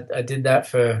glad I did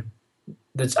that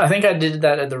I think I did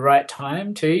that at the right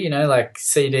time too. You know, like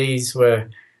CDs were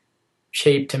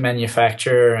cheap to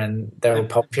manufacture and they were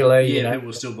popular. Yeah, you know, people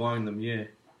were still buying them. Yeah.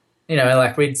 You know,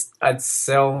 like I'd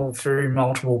sell through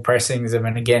multiple pressings of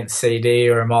an Against CD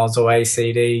or a Miles Away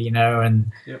CD. You know,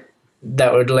 and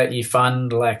that would let you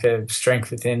fund like a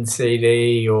Strength Within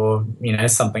CD or, you know,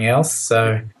 something else.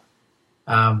 So,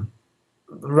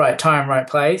 right time, right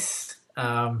place.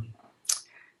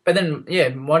 But then, yeah,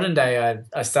 modern day,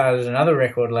 I started another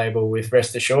record label with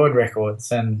Rest Assured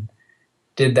Records and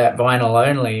did that vinyl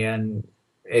only, and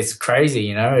it's crazy,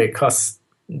 you know. It costs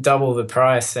double the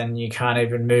price and you can't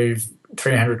even move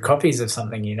 300 copies of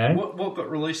something, you know. What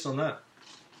got released on that?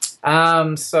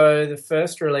 So the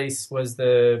first release was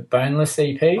the Boneless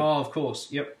EP. Oh, of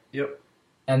course. Yep.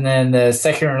 And then the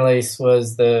second release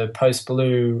was the Post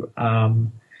Blue.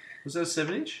 Was that a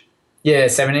 7-inch? Yeah,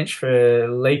 7-inch for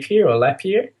Leap Year or Lap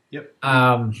Year. Yep.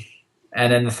 And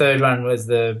then the third one was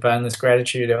the Boneless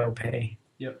Gratitude LP.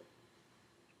 Yep.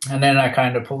 And then I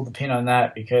kind of pulled the pin on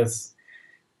that because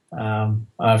I've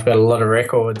got a lot of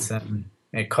records and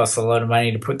it costs a lot of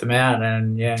money to put them out.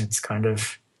 And yeah, it's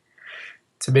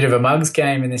a bit of a mugs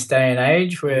game in this day and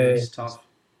age where it's tough.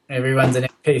 Everyone's an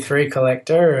MP3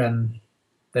 collector and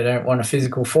they don't want a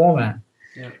physical format.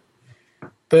 Yeah.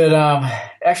 But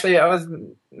actually,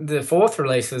 the fourth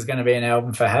release was going to be an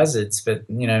album for Hazards, but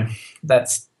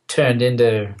that's turned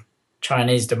into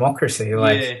Chinese Democracy.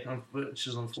 Which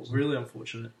is really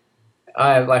unfortunate.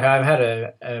 I've had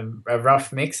a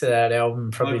rough mix of that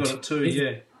album. Probably I got it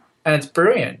too, and it's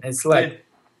brilliant. It's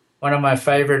one of my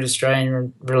favourite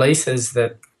Australian releases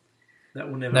that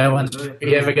will never no one's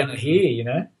ever going to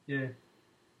hear. Yeah.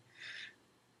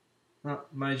 Oh,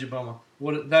 major bummer.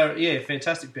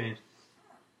 Fantastic band.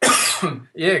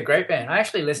 Yeah, great band. I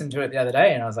actually listened to it the other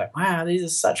day and I was like, wow, these are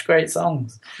such great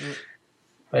songs. Yeah.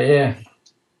 But yeah.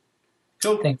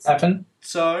 Cool. Things happen.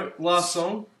 So, last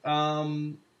song.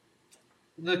 A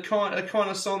kind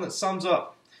of song that sums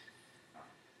up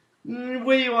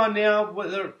where you are now,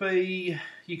 whether it be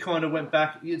you kind of went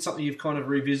back, it's something you've kind of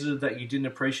revisited that you didn't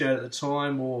appreciate at the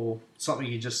time, or something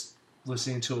you're just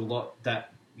listening to a lot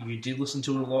that you did listen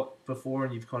to a lot before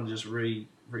and you've kind of just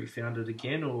refound it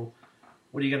again, or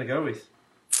what are you going to go with?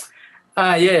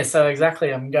 So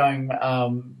exactly. I'm going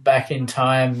back in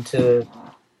time to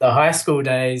the high school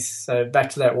days, so back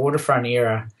to that Waterfront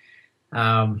era.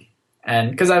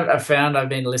 And because I've found I've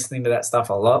been listening to that stuff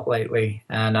a lot lately,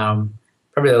 and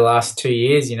probably the last 2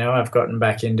 years, I've gotten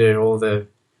back into all the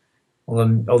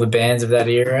bands of that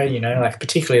era, like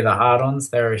particularly the Hard-Ons.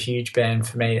 They were a huge band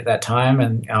for me at that time,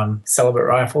 and Celibate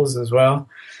Rifles as well.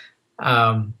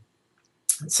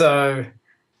 So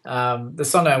the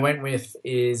song I went with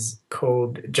is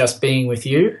called Just Being With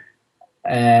You,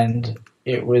 and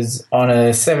it was on a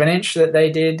 7-inch that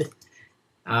they did,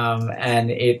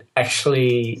 and it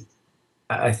actually,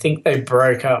 I think they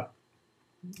broke up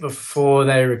before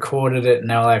they recorded it, and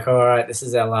they were like, all right, this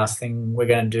is our last thing we're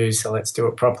going to do, so let's do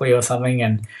it properly or something.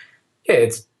 And yeah,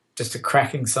 it's just a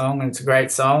cracking song, and it's a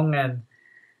great song, and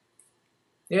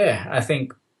yeah, I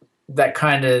think that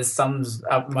kind of sums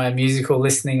up my musical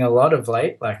listening a lot of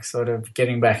late, like sort of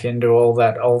getting back into all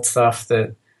that old stuff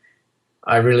that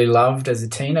I really loved as a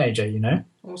teenager,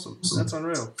 Awesome. That's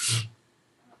unreal.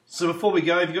 So before we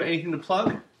go, have you got anything to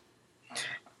plug?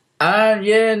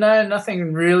 No,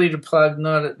 nothing really to plug,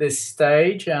 not at this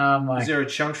stage. Is there a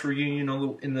Chunks reunion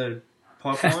in the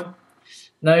pipeline?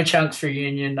 No Chunks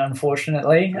reunion,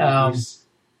 unfortunately.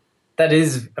 That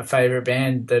is a favourite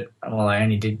band that, I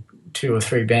only did 2 or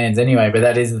 3 bands anyway, but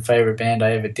that is the favourite band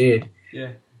I ever did.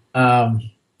 Yeah.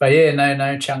 But yeah,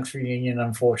 no Chunks reunion,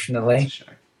 unfortunately.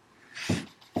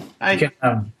 That's a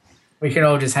shame. We can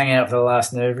all just hang out for the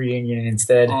Last Nerve reunion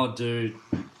instead. Oh, dude,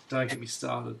 don't get me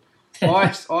started.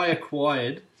 I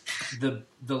acquired the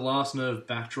Last Nerve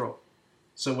backdrop,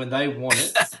 so when they want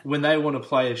to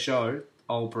play a show,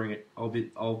 I'll bring it.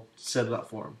 I'll set it up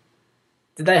for them.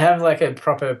 Did they have like a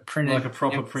proper printed? Like a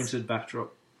proper printed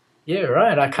backdrop. Yeah,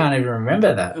 right. I can't even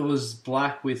remember that. It was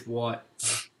black with white,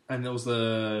 and there was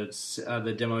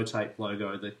the demo tape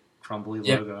logo, the crumbly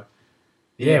logo.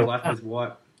 Yeah, black with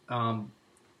white.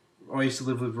 I used to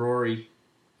live with Rory,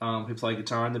 who played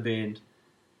guitar in the band.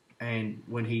 And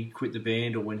when he quit the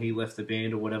band, or when he left the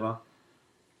band, or whatever,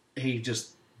 he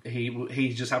just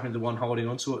happened to be the one holding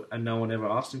onto it, and no one ever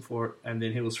asked him for it. And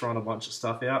then he was throwing a bunch of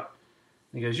stuff out.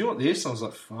 And he goes, "You want this?" I was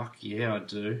like, "Fuck yeah, I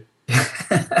do."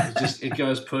 It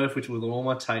goes perfect with all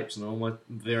my tapes and all my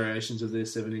variations of their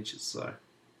 7 inches. So,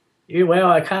 yeah,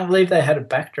 wow, I can't believe they had a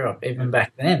backdrop even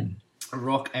back then.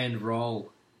 Rock and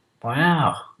roll.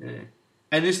 Wow. Yeah,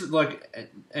 and this is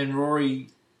and Rory.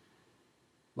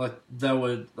 They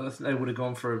would have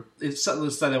gone for. Let's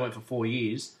say they went for 4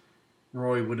 years.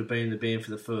 Roy would have been in the band for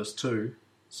the first 2.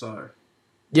 So.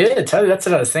 Yeah, totally. That's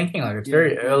what I was thinking. It's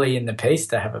very early in the piece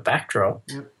to have a backdrop.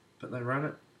 Yep, but they ran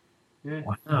it. Yeah.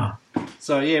 Wow.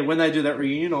 So yeah, when they do that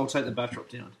reunion, I'll take the backdrop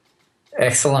down.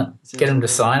 Excellent. Get them to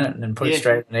sign it and then put it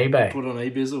straight on eBay. Put it on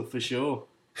eBizzle for sure.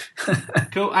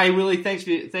 Cool. Hey Willie, thanks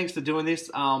for doing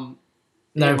this. No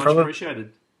much problem.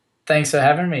 Appreciated. Thanks for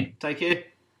having me. Take care.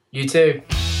 You too.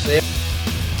 See ya.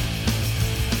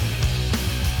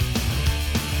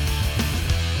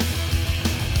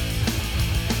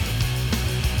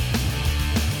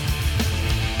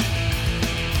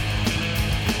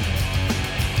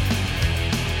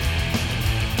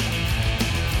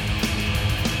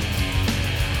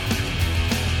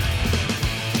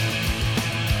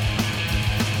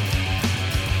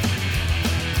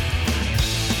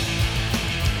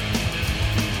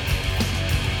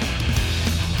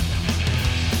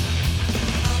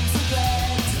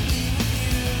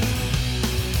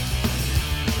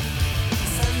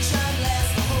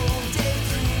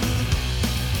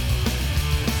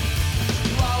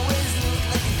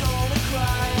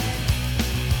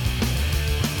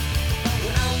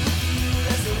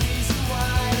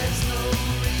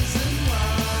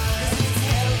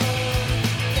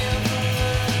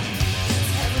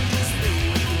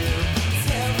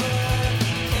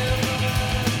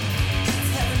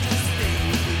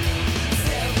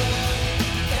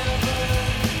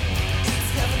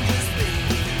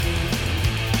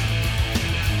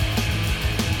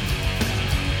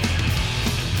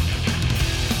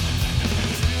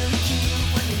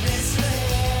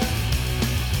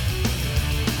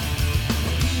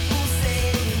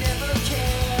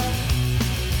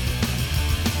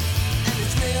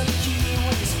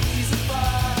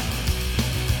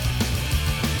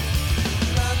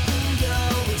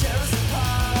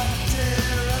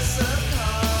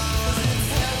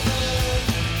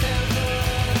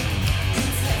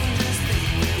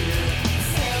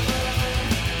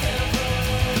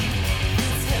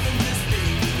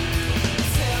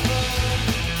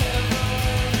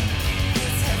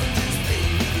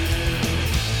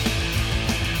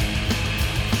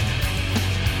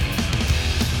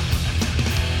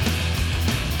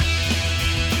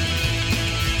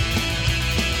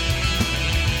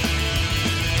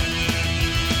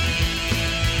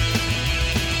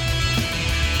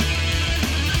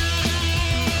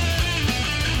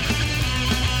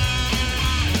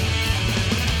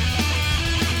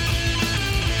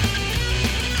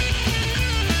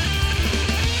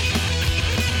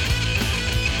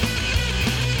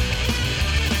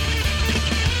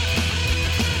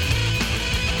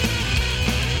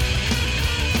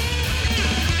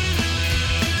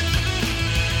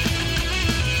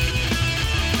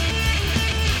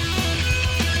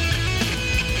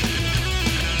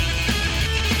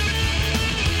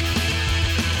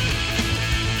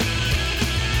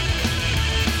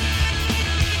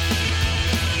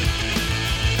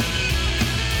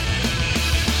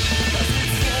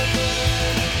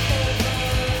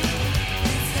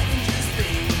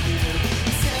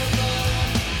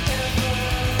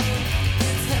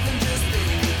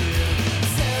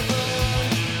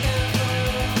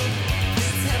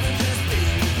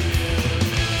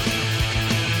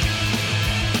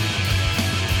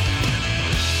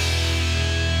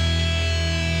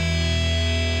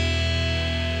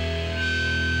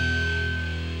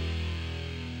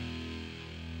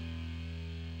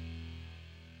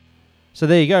 So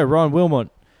there you go, Ryan Willmott.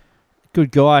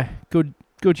 Good guy. Good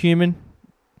human.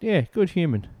 Yeah, good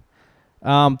human.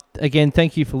 Again,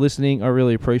 thank you for listening. I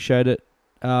really appreciate it.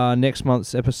 Next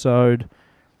month's episode,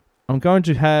 I'm going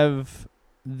to have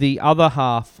the other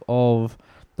half of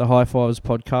the High Fives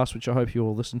podcast, which I hope you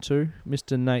all listen to,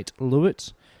 Mr. Nate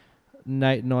Lewitt.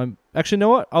 Nate and I... Actually, you know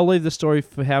what? I'll leave the story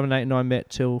for how Nate and I met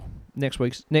till next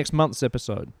month's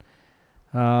episode.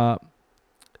 And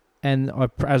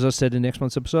as I said in next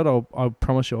month's episode, I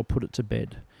promise you I'll put it to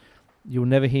bed. You'll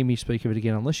never hear me speak of it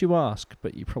again unless you ask,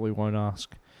 but you probably won't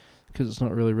ask because it's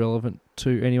not really relevant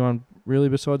to anyone really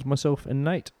besides myself and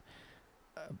Nate.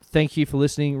 Thank you for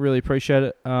listening. Really appreciate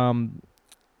it.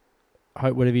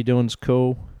 Hope whatever you're doing is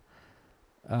cool.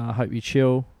 Hope you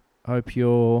chill. Hope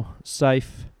you're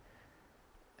safe.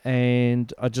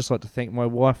 And I'd just like to thank my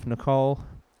wife, Nicole,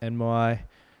 and my,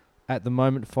 at the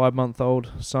moment,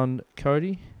 5-month-old son,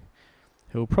 Cody,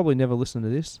 who will probably never listen to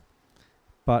this.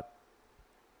 But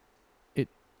it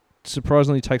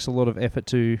surprisingly takes a lot of effort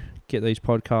to get these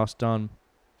podcasts done.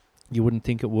 You wouldn't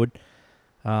think it would.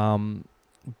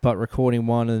 But recording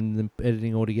one and then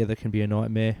editing all together can be a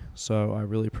nightmare. So I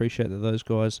really appreciate that those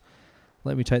guys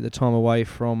let me take the time away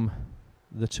from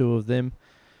the two of them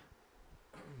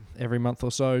every month or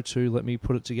so to let me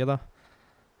put it together.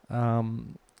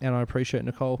 And I appreciate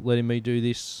Nicole letting me do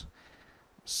this.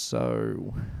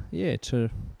 So, yeah,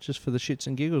 just for the shits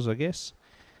and giggles, I guess.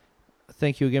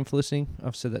 Thank you again for listening.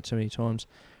 I've said that too many times.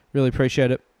 Really appreciate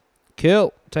it.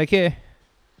 Cool. Take care.